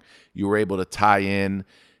network. You were able to tie in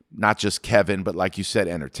not just Kevin, but like you said,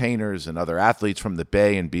 entertainers and other athletes from the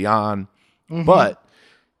Bay and beyond. But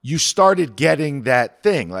you started getting that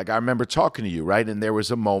thing. Like, I remember talking to you, right? And there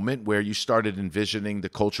was a moment where you started envisioning the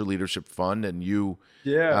Culture Leadership Fund, and you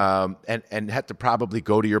and had to probably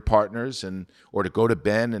go to your partners or to go to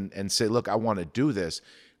Ben and say, look, I want to do this.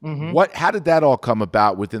 How did that all come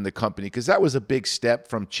about within the company? Because that was a big step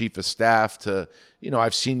from chief of staff to,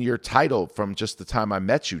 I've seen your title from just the time I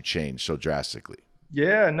met you change so drastically.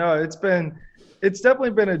 Yeah, no, it's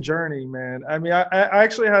definitely been a journey, man. I mean, I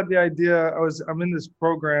actually had the idea. I'm in this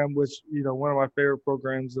program, which, one of my favorite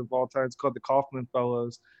programs of all time. It's called the Kaufman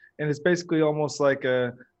Fellows. And it's basically almost like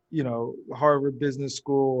a, Harvard Business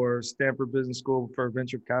School or Stanford Business School for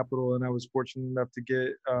venture capital. And I was fortunate enough to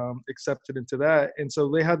get accepted into that. And so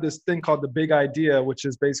they had this thing called the Big Idea, which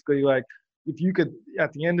is basically like, if you could,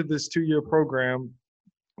 at the end of this 2-year program,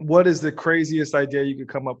 what is the craziest idea you could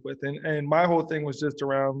come up with? And my whole thing was just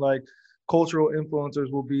around like, cultural influencers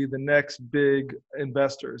will be the next big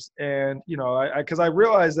investors. And, because I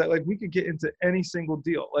realized that like we could get into any single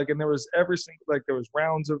deal, like, and there was there was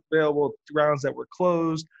rounds available, rounds that were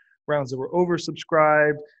closed, rounds that were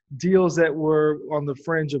oversubscribed, deals that were on the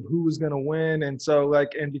fringe of who was going to win. And so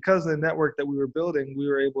and because of the network that we were building, we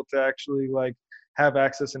were able to actually have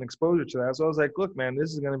access and exposure to that. So I was like, look, man,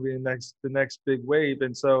 this is going to be the next big wave.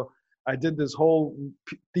 And so I did this whole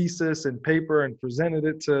thesis and paper and presented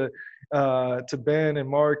it to Ben and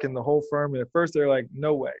Mark and the whole firm. And at first they're like,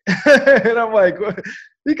 no way. And I'm like,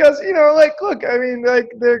 because, look, I mean,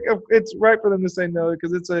 it's right for them to say no,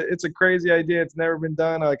 because it's a crazy idea. It's never been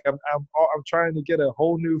done. Like I'm trying to get a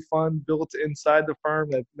whole new fund built inside the firm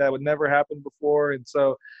that would never happen before. And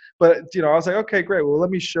so, but, I was like, okay, great. Well,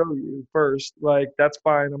 let me show you first. Like, that's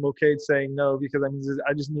fine. I'm okay saying no, because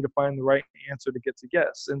I just need to find the right answer to get to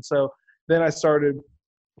yes. And so then I started,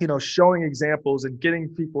 showing examples and getting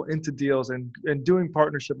people into deals and doing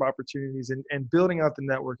partnership opportunities and building out the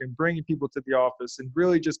network and bringing people to the office and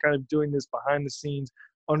really just kind of doing this behind the scenes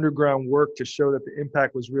underground work to show that the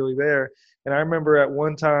impact was really there. And I remember at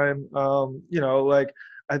one time,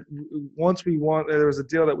 once we won, there was a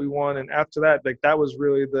deal that we won, and after that, that was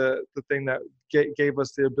really the thing that gave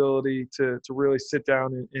us the ability to really sit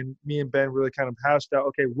down and me and Ben really kind of hashed out,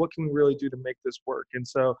 okay, what can we really do to make this work? And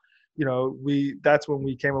so, that's when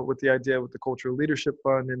we came up with the idea with the Cultural Leadership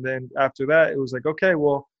Fund. And then after that, it was like, okay,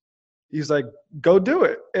 well, he's like, go do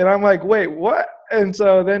it. And I'm like, wait, what? And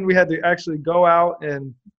so then we had to actually go out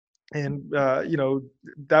and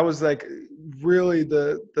that was like really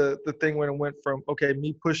the thing when it went from, okay,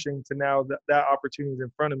 me pushing to now that opportunity is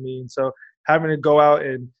in front of me. And so having to go out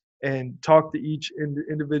and talk to each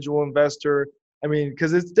individual investor. I mean,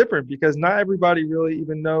 because it's different, because not everybody really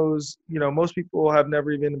even knows, most people have never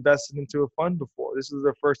even invested into a fund before. This is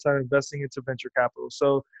their first time investing into venture capital.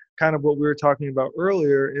 So kind of what we were talking about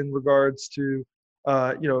earlier in regards to,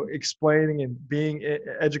 explaining and being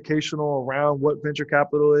educational around what venture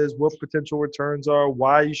capital is, what potential returns are,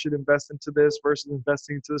 why you should invest into this versus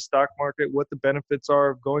investing into the stock market, what the benefits are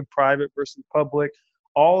of going private versus public.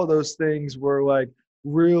 All of those things were like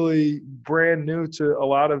really brand new to a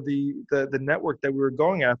lot of the network that we were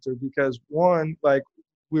going after, because one, like,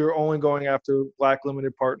 we were only going after Black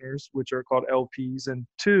limited partners, which are called LPs, and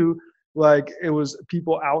two, like, it was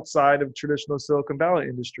people outside of traditional Silicon Valley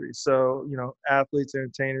industry. So, athletes,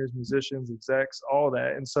 entertainers, musicians, execs, all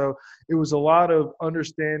that. And so it was a lot of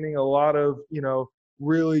understanding, a lot of,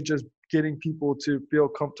 really just getting people to feel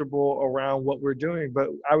comfortable around what we're doing. But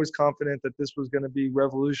I was confident that this was going to be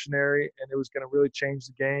revolutionary and it was going to really change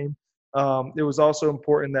the game. It was also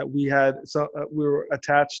important that we were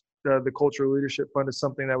attached. The Cultural Leadership Fund is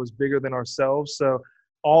something that was bigger than ourselves. So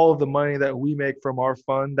all of the money that we make from our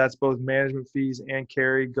fund, that's both management fees and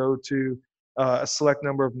carry, go to a select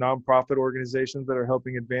number of nonprofit organizations that are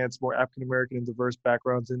helping advance more African American and diverse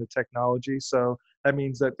backgrounds into technology. So that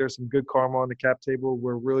means that there's some good karma on the cap table.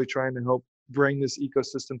 We're really trying to help bring this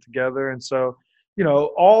ecosystem together. And so,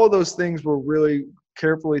 all of those things were really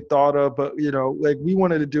carefully thought of, but, like, we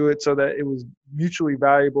wanted to do it so that it was mutually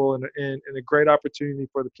valuable and a great opportunity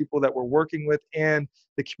for the people that we're working with and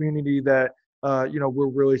the community that, we're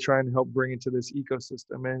really trying to help bring into this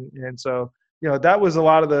ecosystem. And so, that was a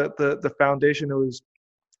lot of the foundation. It was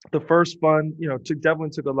the first fund, definitely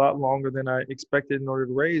took a lot longer than I expected in order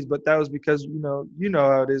to raise, but that was because,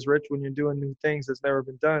 how it is, Rich, when you're doing new things that's never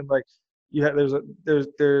been done. Like, you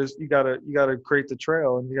gotta create the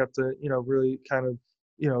trail, and you have to, really kind of,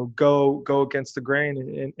 go against the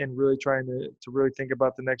grain, and really trying to really think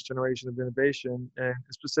about the next generation of innovation, and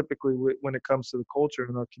specifically when it comes to the culture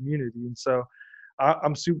in our community. And so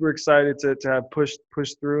I'm super excited to have pushed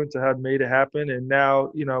through and to have made it happen. And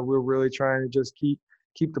now, we're really trying to just keep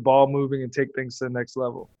the ball moving and take things to the next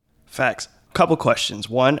level. Facts. Couple questions.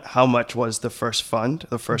 One, how much was the first fund,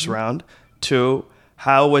 the first round? Two,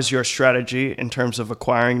 how was your strategy in terms of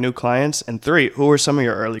acquiring new clients? And three, who were some of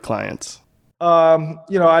your early clients?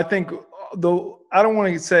 I think, though, I don't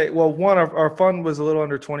want to say, well, one, our fund was a little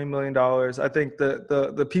under $20 million. I think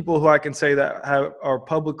the people who I can say that are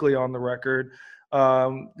publicly on the record,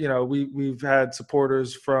 we've had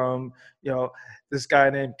supporters from, this guy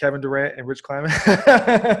named Kevin Durant and Rich Kleiman. It's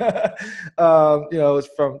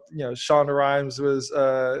from, Shonda Rhimes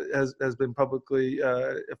has been publicly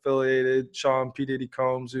affiliated. Sean P. Diddy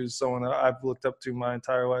Combs, who's someone that I've looked up to my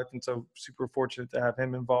entire life, and so super fortunate to have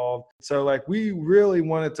him involved. So, like, we really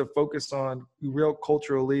wanted to focus on real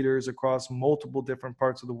cultural leaders across multiple different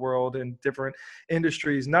parts of the world and different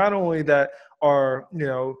industries, not only that are,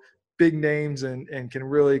 big names and can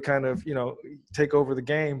really kind of, take over the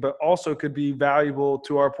game, but also could be valuable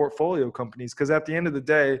to our portfolio companies. Because at the end of the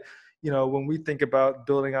day, when we think about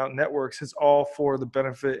building out networks, it's all for the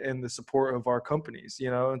benefit and the support of our companies,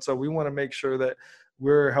 and so we want to make sure that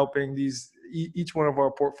we're helping each one of our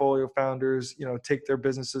portfolio founders, take their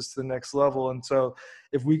businesses to the next level. And so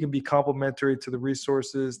if we can be complementary to the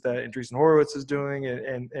resources that Andreessen Horowitz is doing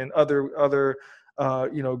and other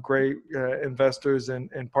great investors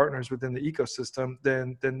and partners within the ecosystem,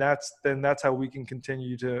 then that's how we can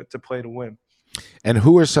continue to play to win. And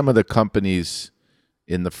who are some of the companies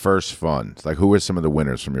in the first fund? Like, who were some of the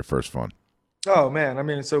winners from your first fund? Oh man, I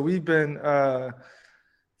mean, so we've been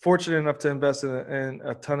fortunate enough to invest in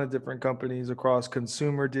a ton of different companies across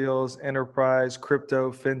consumer deals, enterprise,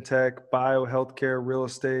 crypto, fintech, bio, healthcare, real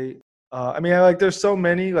estate. There's so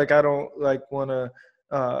many. Like, I don't want to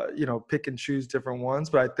pick and choose different ones.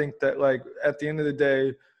 But I think that, like, at the end of the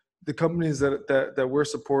day, the companies that we're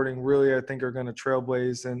supporting really, I think, are going to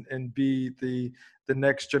trailblaze and be the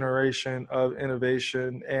next generation of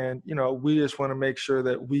innovation. And, we just want to make sure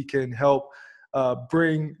that we can help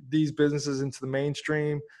bring these businesses into the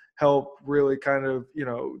mainstream, help really kind of,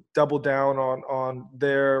 double down on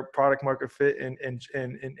their product market fit and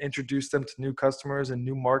introduce them to new customers and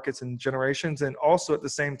new markets and generations. And also at the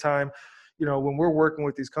same time, when we're working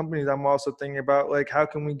with these companies, I'm also thinking about, like, how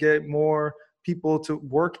can we get more people to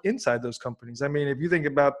work inside those companies? I mean, if you think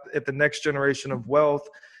about if the next generation of wealth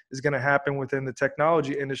is going to happen within the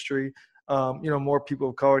technology industry, more people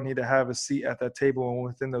of color need to have a seat at that table and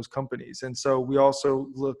within those companies. And so we also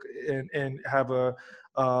look and have a,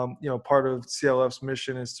 part of CLF's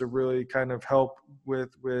mission is to really kind of help with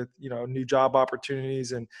new job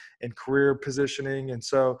opportunities and career positioning. And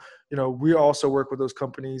so, we also work with those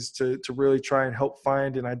companies to really try and help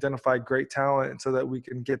find and identify great talent, and so that we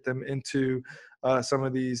can get them into some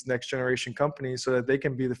of these next generation companies so that they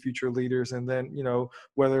can be the future leaders. And then,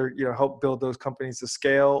 whether, help build those companies to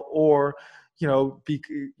scale, or,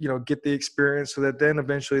 get the experience so that then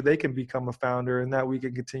eventually they can become a founder, and that we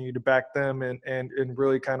can continue to back them and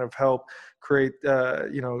really kind of help create,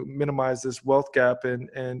 minimize this wealth gap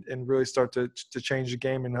and really start to change the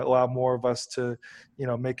game and allow more of us to,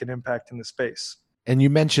 make an impact in the space. And you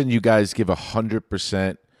mentioned you guys give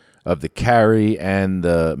 100% of the carry and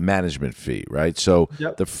the management fee, right? So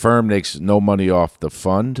Yep. the firm makes no money off the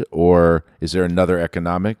fund, or is there another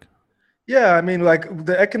economic? Yeah, I mean, like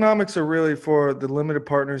the economics are really for the limited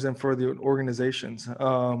partners and for the organizations.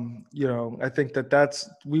 I think that's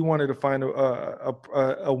we wanted to find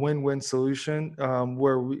a win-win solution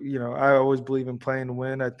where I always believe in playing to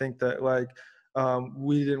win. I think that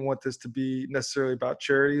we didn't want this to be necessarily about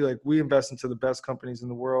charity. Like we invest into the best companies in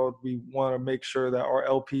the world. We want to make sure that our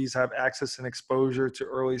LPs have access and exposure to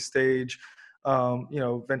early stage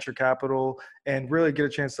venture capital and really get a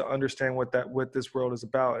chance to understand what this world is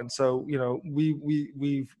about. And so,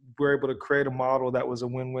 we were able to create a model that was a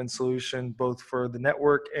win-win solution both for the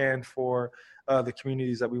network and for the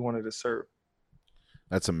communities that we wanted to serve.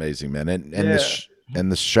 That's amazing, man. Yeah,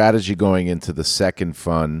 And the strategy going into the second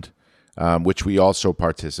fund, which we also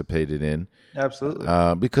participated in, absolutely.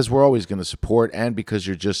 because we're always going to support, and because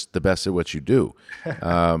you're just the best at what you do.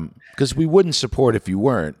 Because we wouldn't support if you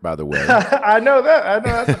weren't, by the way. I know that. I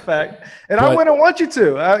know that's a fact, and I But- wouldn't want you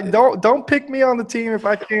to. Don't pick me on the team if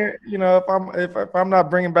I can't. If I'm not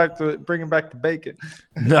bringing back the bacon.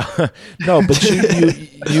 No, no,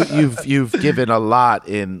 but you've given a lot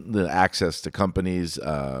in the access to companies.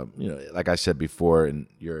 Like I said before, and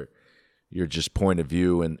your just point of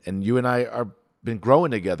view, and you and I are been growing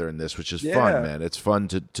together in this, which is fun, man. It's fun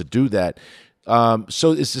to do that.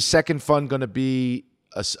 So is the second fund going to be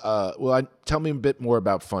tell me a bit more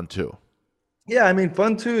about Fund 2. Yeah, I mean,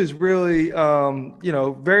 Fund 2 is really,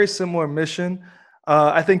 very similar mission.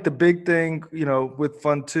 I think the big thing, with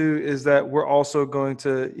Fund 2 is that we're also going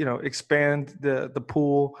to, expand the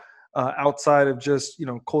pool outside of just,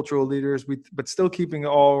 cultural leaders, but still keeping it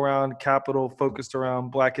all around capital focused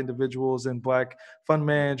around Black individuals and Black fund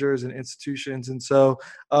managers and institutions. And so,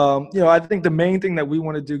 I think the main thing that we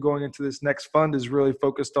want to do going into this next fund is really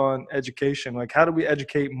focused on education. Like, how do we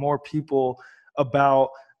educate more people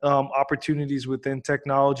about opportunities within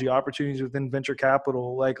technology, opportunities within venture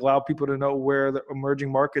capital, like allow people to know where the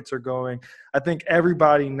emerging markets are going. I think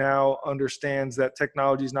everybody now understands that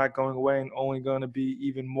technology is not going away and only going to be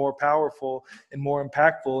even more powerful and more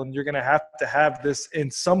impactful. And you're going to have this in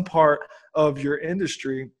some part of your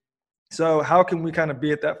industry. So how can we kind of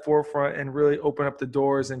be at that forefront and really open up the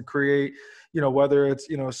doors and create, whether it's,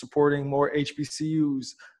 supporting more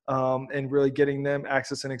HBCUs, and really getting them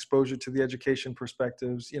access and exposure to the education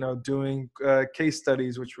perspectives, doing case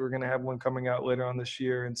studies, which we're going to have one coming out later on this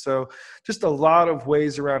year. And so just a lot of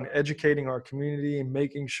ways around educating our community and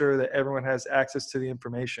making sure that everyone has access to the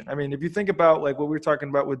information. I mean, if you think about like what we were talking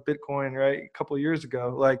about with Bitcoin, right, a couple of years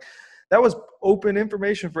ago, like that was open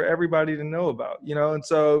information for everybody to know about, and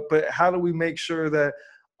so, but how do we make sure that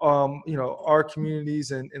our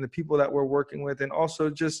communities and the people that we're working with, and also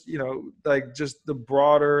just, just the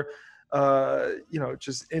broader,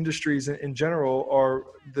 just industries in general, are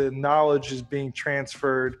the knowledge is being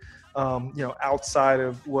transferred, outside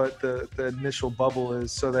of what the initial bubble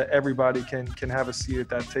is, so that everybody can have a seat at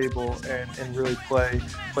that table and really play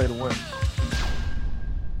to win.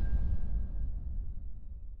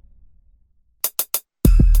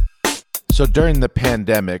 So during the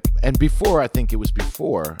pandemic, and before, I think it was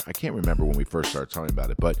before, I can't remember when we first started talking about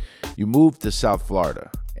it, but you moved to South Florida,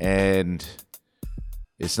 and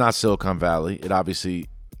it's not Silicon Valley. It obviously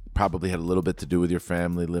probably had a little bit to do with your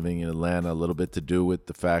family living in Atlanta, a little bit to do with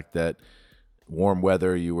the fact that warm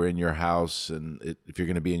weather, you were in your house, and if you're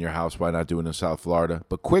going to be in your house, why not do it in South Florida?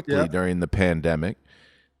 But quickly during the pandemic,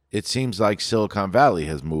 it seems like Silicon Valley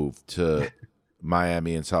has moved to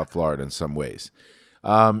Miami and South Florida in some ways.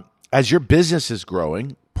 As your business is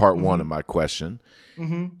growing, part one of my question,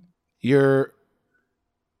 your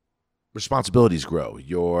responsibilities grow,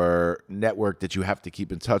 your network that you have to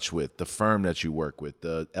keep in touch with, the firm that you work with,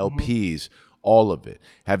 the LPs, all of it.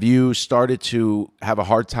 Have you started to have a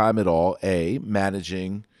hard time at all,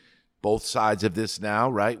 managing both sides of this now,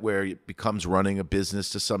 right, where it becomes running a business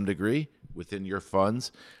to some degree within your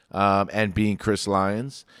funds, and being Chris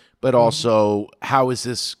Lyons? But also, how is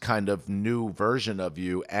this kind of new version of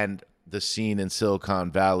you and the scene in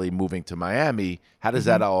Silicon Valley moving to Miami? How does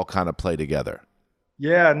that all kind of play together?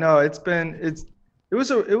 Yeah, no, it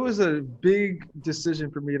was a big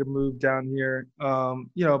decision for me to move down here.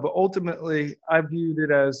 But ultimately I viewed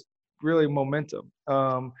it as really momentum.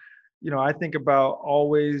 I think about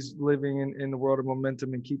always living in the world of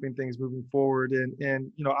momentum and keeping things moving forward.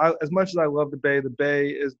 And as much as I love the Bay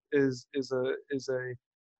is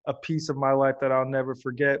a piece of my life that I'll never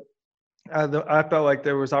forget. I felt like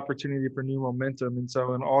there was opportunity for new momentum. And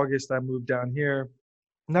so in August, I moved down here,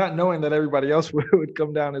 not knowing that everybody else would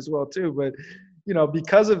come down as well too. But,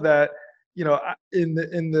 because of that,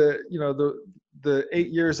 the 8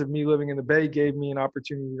 years of me living in the Bay gave me an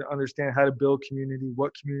opportunity to understand how to build community,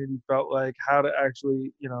 what community felt like, how to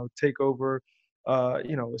actually, take over, a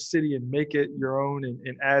city and make it your own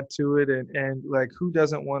and add to it. And like, who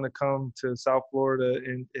doesn't want to come to South Florida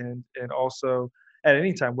and also at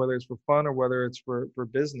any time, whether it's for fun or whether it's for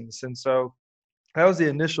business. And so that was the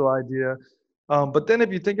initial idea. But then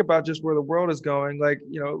if you think about just where the world is going, like,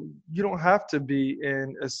 you don't have to be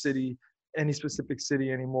in a city, any specific city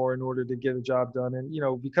anymore in order to get a job done. And,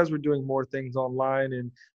 because we're doing more things online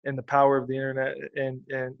and the power of the internet and,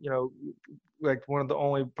 like one of the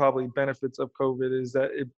only probably benefits of COVID is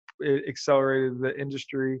that it accelerated the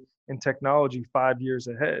industry and technology 5 years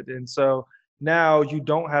ahead. And so now you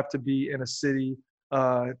don't have to be in a city,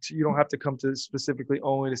 you don't have to come to specifically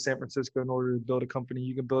only to San Francisco in order to build a company.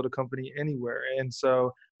 You can build a company anywhere. And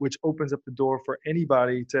so, which opens up the door for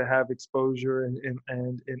anybody to have exposure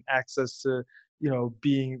and access to,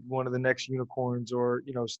 being one of the next unicorns or,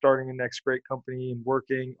 starting the next great company and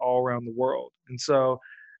working all around the world. And so,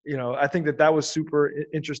 I think that was super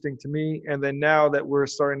interesting to me. And then now that we're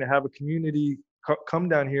starting to have a community come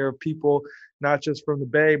down here of people, not just from the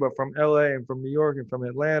Bay, but from LA and from New York and from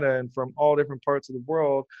Atlanta and from all different parts of the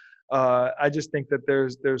world. I just think that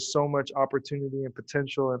there's so much opportunity and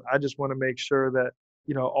potential. And I just want to make sure that,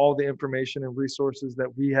 all the information and resources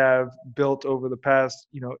that we have built over the past,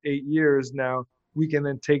 8 years now, we can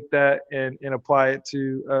then take that and apply it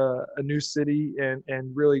to a new city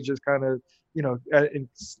and really just kind of, and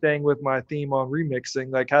staying with my theme on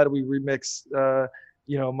remixing, like how do we remix,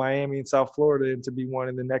 Miami and South Florida into be one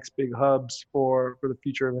of the next big hubs for the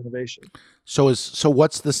future of innovation. So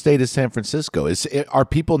what's the state of San Francisco? Are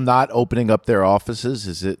people not opening up their offices?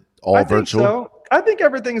 Is it all virtual? So. I think I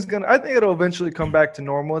think it'll eventually come back to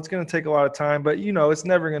normal. It's going to take a lot of time, but it's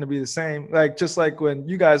never going to be the same. Like, just like when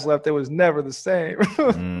you guys left, it was never the same.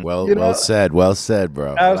 Well said, bro.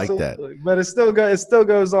 Absolutely. I like that. But it still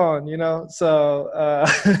goes on, So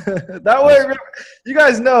that way, you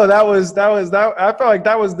guys know that I felt like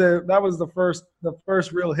that was the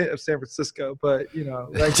first real hit of San Francisco. But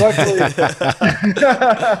like luckily.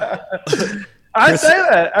 I say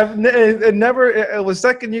that it was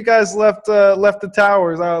second you guys left the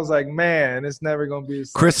towers. I was like, man, it's never gonna be the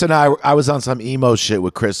same. Chris and I was on some emo shit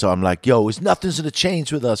with Chris, so I'm like, yo, nothing's gonna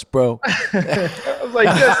change with us, bro. I was like,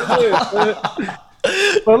 yes, it is.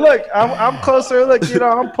 But look, I'm closer. Look,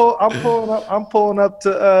 I'm pulling up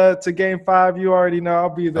to Game 5. You already know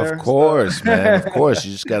I'll be there. Of course, man. Of course,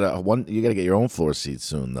 you just gotta get your own floor seat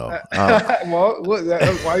soon, though. Well,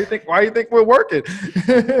 why you think we're working?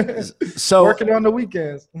 So working on the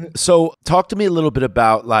weekends. So talk to me a little bit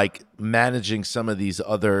about like managing some of these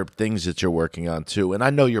other things that you're working on too. And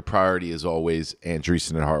I know your priority is always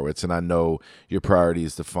Andreessen and Horowitz, and I know your priority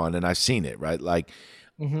is the fun, and I've seen it, right? Like.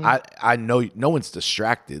 Mm-hmm. I know no one's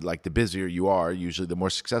distracted. Like the busier you are, usually the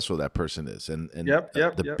more successful that person is, and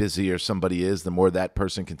the busier somebody is, the more that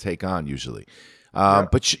person can take on usually.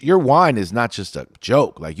 But your wine is not just a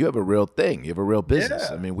joke. Like you have a real thing. You have a real business.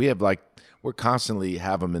 Yeah. I mean, we're constantly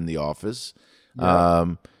have them in the office. Yeah.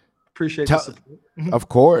 Appreciate the support. Of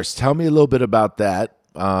course. Tell me a little bit about that.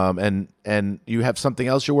 And you have something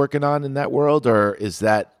else you're working on in that world, or is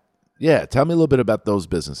that? Yeah. Tell me a little bit about those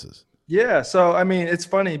businesses. Yeah. So, I mean, it's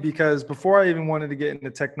funny because before I even wanted to get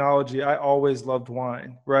into technology, I always loved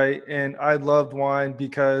wine, right? And I loved wine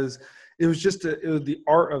because it was the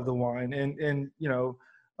art of the wine. And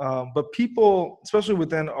but people, especially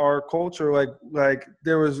within our culture, like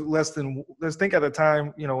there was let's think at the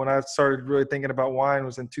time, when I started really thinking about wine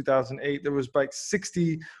was in 2008, there was like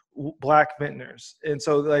 60 Black vintners. And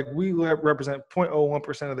so like we represent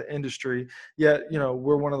 0.01% of the industry, yet,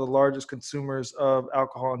 we're one of the largest consumers of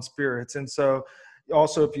alcohol and spirits. And so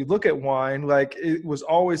also, if you look at wine, like it was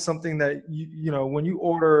always something that, when you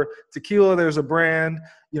order tequila, there's a brand,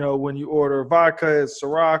 when you order vodka, it's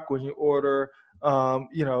Ciroc, when you order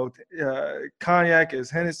cognac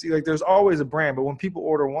is Hennessy. Like there's always a brand, but when people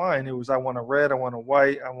order wine, it was, I want a red, I want a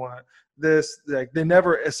white, I want this. Like they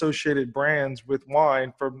never associated brands with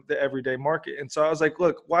wine from the everyday market. And so I was like,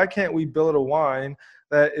 look, why can't we build a wine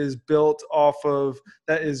that is built off of,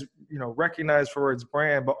 that is, recognized for its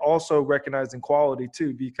brand, but also recognized in quality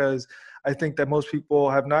too, because I think that most people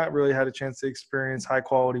have not really had a chance to experience high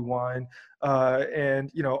quality wine, and,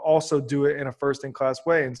 also do it in a first in class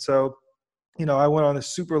way. And so, I went on a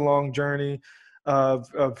super long journey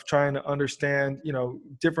of trying to understand,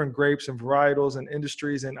 different grapes and varietals and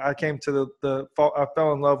industries. And I came to I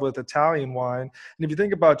fell in love with Italian wine. And if you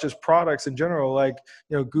think about just products in general, like,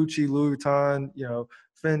 Gucci, Louis Vuitton,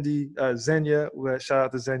 Fendi, Zegna, shout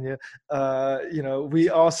out to Zegna.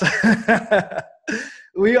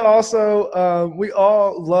 We also, we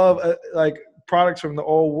all love like products from the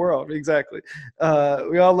old world. Exactly.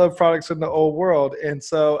 We all love products from the old world. And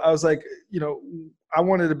so I was like, I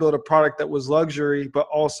wanted to build a product that was luxury, but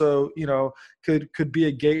also, could be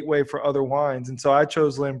a gateway for other wines. And so I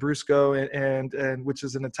chose Lambrusco, and which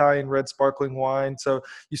is an Italian red sparkling wine. So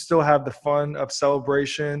you still have the fun of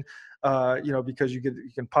celebration, because you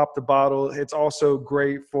can pop the bottle. It's also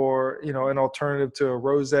great for, an alternative to a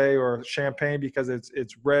rosé or a champagne, because it's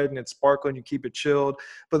red and it's sparkling. You keep it chilled.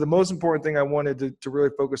 But the most important thing, I wanted to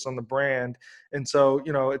really focus on the brand. And so,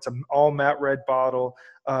 it's an all matte red bottle.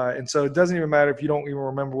 And so it doesn't even matter if you don't even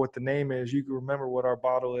remember what the name is. You can remember what our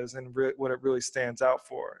bottle is and what it really stands out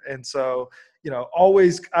for. And so,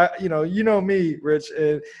 always, me, Rich,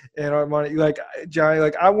 and Armani, like Johnny,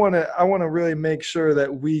 like I want to really make sure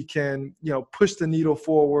that we can, push the needle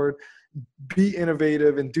forward, be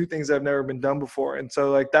innovative, and do things that have never been done before. And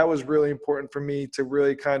so, like, that was really important for me to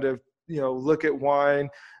really kind of, look at wine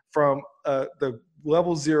from the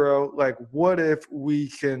level zero. Like, what if we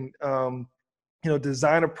can,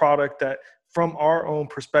 design a product that, from our own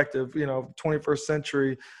perspective, 21st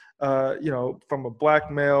century, from a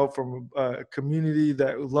Black male, from a community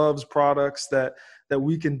that loves products, that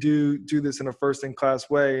we can do this in a first-in-class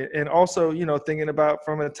way. And also, thinking about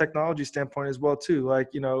from a technology standpoint as well too, like,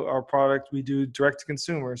 our product, we do direct to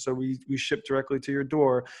consumer. So we ship directly to your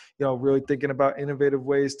door, really thinking about innovative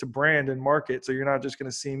ways to brand and market. So you're not just going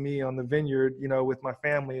to see me on the vineyard, with my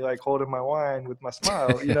family, like holding my wine with my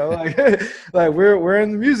smile, like, like we're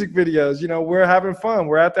in the music videos, we're having fun.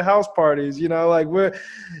 We're at the house parties, like we're,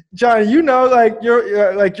 Johnny,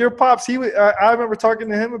 like your pops, I remember talking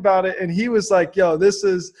to him about it, and he was like, yo, this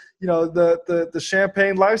is, the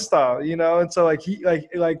champagne lifestyle, and so like he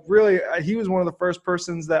really, he was one of the first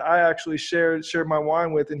persons that I actually shared my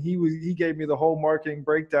wine with, and he gave me the whole marketing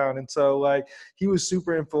breakdown. And so like he was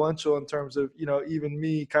super influential in terms of, even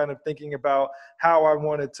me kind of thinking about how I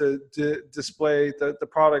wanted to display the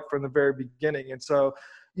product from the very beginning. And so,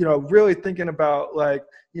 really thinking about like,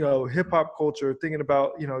 hip hop culture, thinking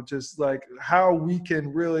about, just like how we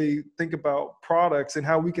can really think about products and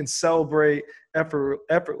how we can celebrate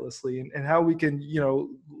effortlessly, and how we can,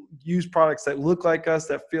 use products that look like us,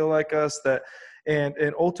 that feel like us, that, and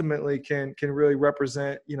ultimately can really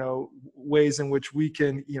represent, ways in which we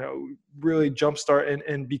can, really jumpstart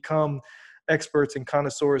and become experts and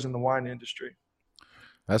connoisseurs in the wine industry.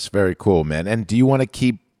 That's very cool, man. And do you want to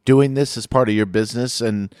keep doing this as part of your business?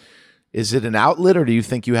 And is it an outlet, or do you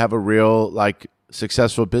think you have a real, like,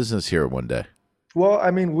 successful business here one day? Well,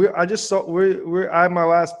 I mean, I have my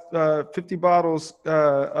last 50 bottles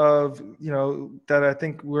of, that I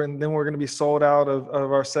think we're going to be sold out of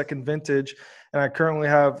our second vintage. And I currently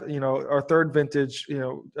have, our third vintage,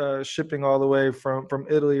 shipping all the way from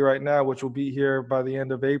Italy right now, which will be here by the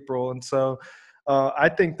end of April. And so I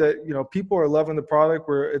think that, people are loving the product,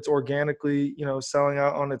 where it's organically, selling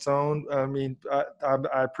out on its own. I mean,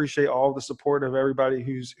 I appreciate all the support of everybody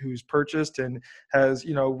who's purchased and has,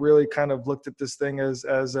 really kind of looked at this thing as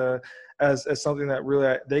something that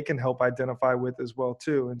really they can help identify with as well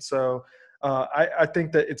too. And so I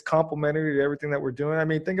think that it's complementary to everything that we're doing. I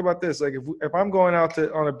mean, think about this. Like if I'm going out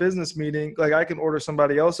on a business meeting, like I can order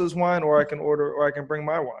somebody else's wine, or I can bring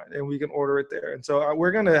my wine and we can order it there. And so we're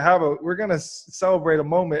going to celebrate a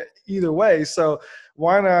moment either way. So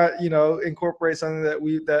why not, incorporate something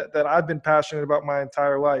that I've been passionate about my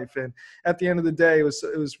entire life. And at the end of the day, it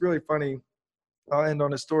was really funny. I'll end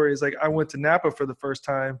on a story. Is like I went to Napa for the first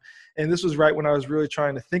time, and this was right when I was really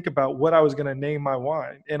trying to think about what I was going to name my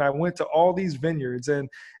wine. And I went to all these vineyards, and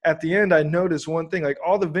at the end, I noticed one thing: like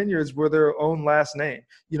all the vineyards were their own last name.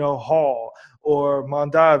 Hall or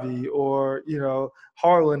Mondavi or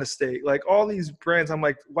Harlan Estate. Like all these brands, I'm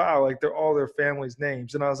like, wow, like they're all their family's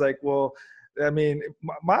names. And I was like, well, I mean,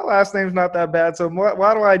 my last name's not that bad, so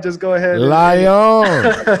why don't I just go ahead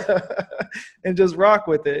and just rock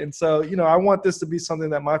with it? And so, I want this to be something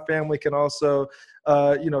that my family can also,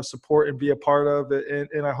 support and be a part of it.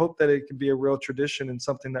 And I hope that it can be a real tradition and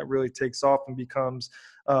something that really takes off and becomes,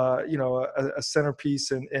 a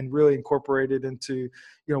centerpiece and really incorporated into,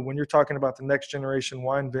 when you're talking about the next generation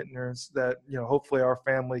wine vintners, that, hopefully our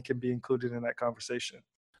family can be included in that conversation.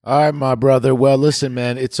 All right, my brother. Well, listen,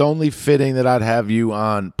 man, it's only fitting that I'd have you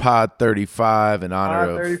on Pod 35 in honor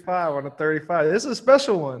of 35 on a 35. This is a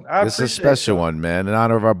special one. This is a special one, man, in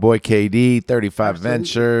honor of our boy KD, 35 Absolutely.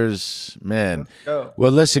 Ventures, man. Let's go.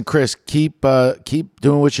 Well, listen, Chris, keep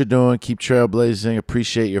doing what you're doing. Keep trailblazing.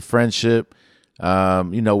 Appreciate your friendship.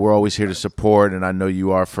 We're always here to support, and I know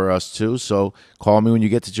you are for us too. So call me when you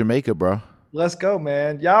get to Jamaica, bro. Let's go,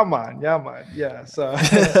 man. Y'all mind. Yeah. So, all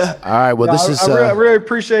right. Well, I really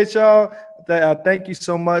appreciate y'all. Thank you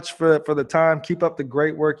so much for the time. Keep up the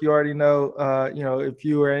great work. You already know. If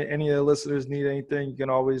you or any of the listeners need anything, you can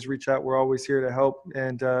always reach out. We're always here to help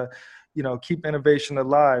and keep innovation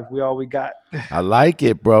alive. We all we got. I like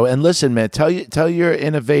it, bro. And listen, man, tell your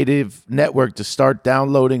innovative network to start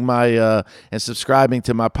downloading my and subscribing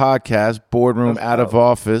to my podcast, Boardroom Out of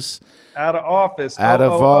Office. Out of office.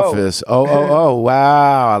 Office. Oh.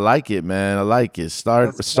 Wow. I like it, man. I like it.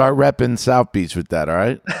 Start repping South Beach with that, all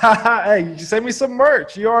right? Hey, you send me some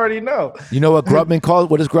merch. You already know. You know what Grubman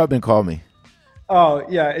what does Grubman call me? Oh,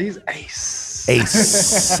 yeah. He's Ace.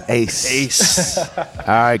 Ace. All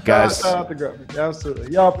right, guys. Shout out to Grubman.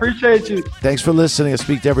 Absolutely. Y'all appreciate you. Thanks for listening. I'll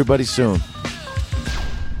speak to everybody soon.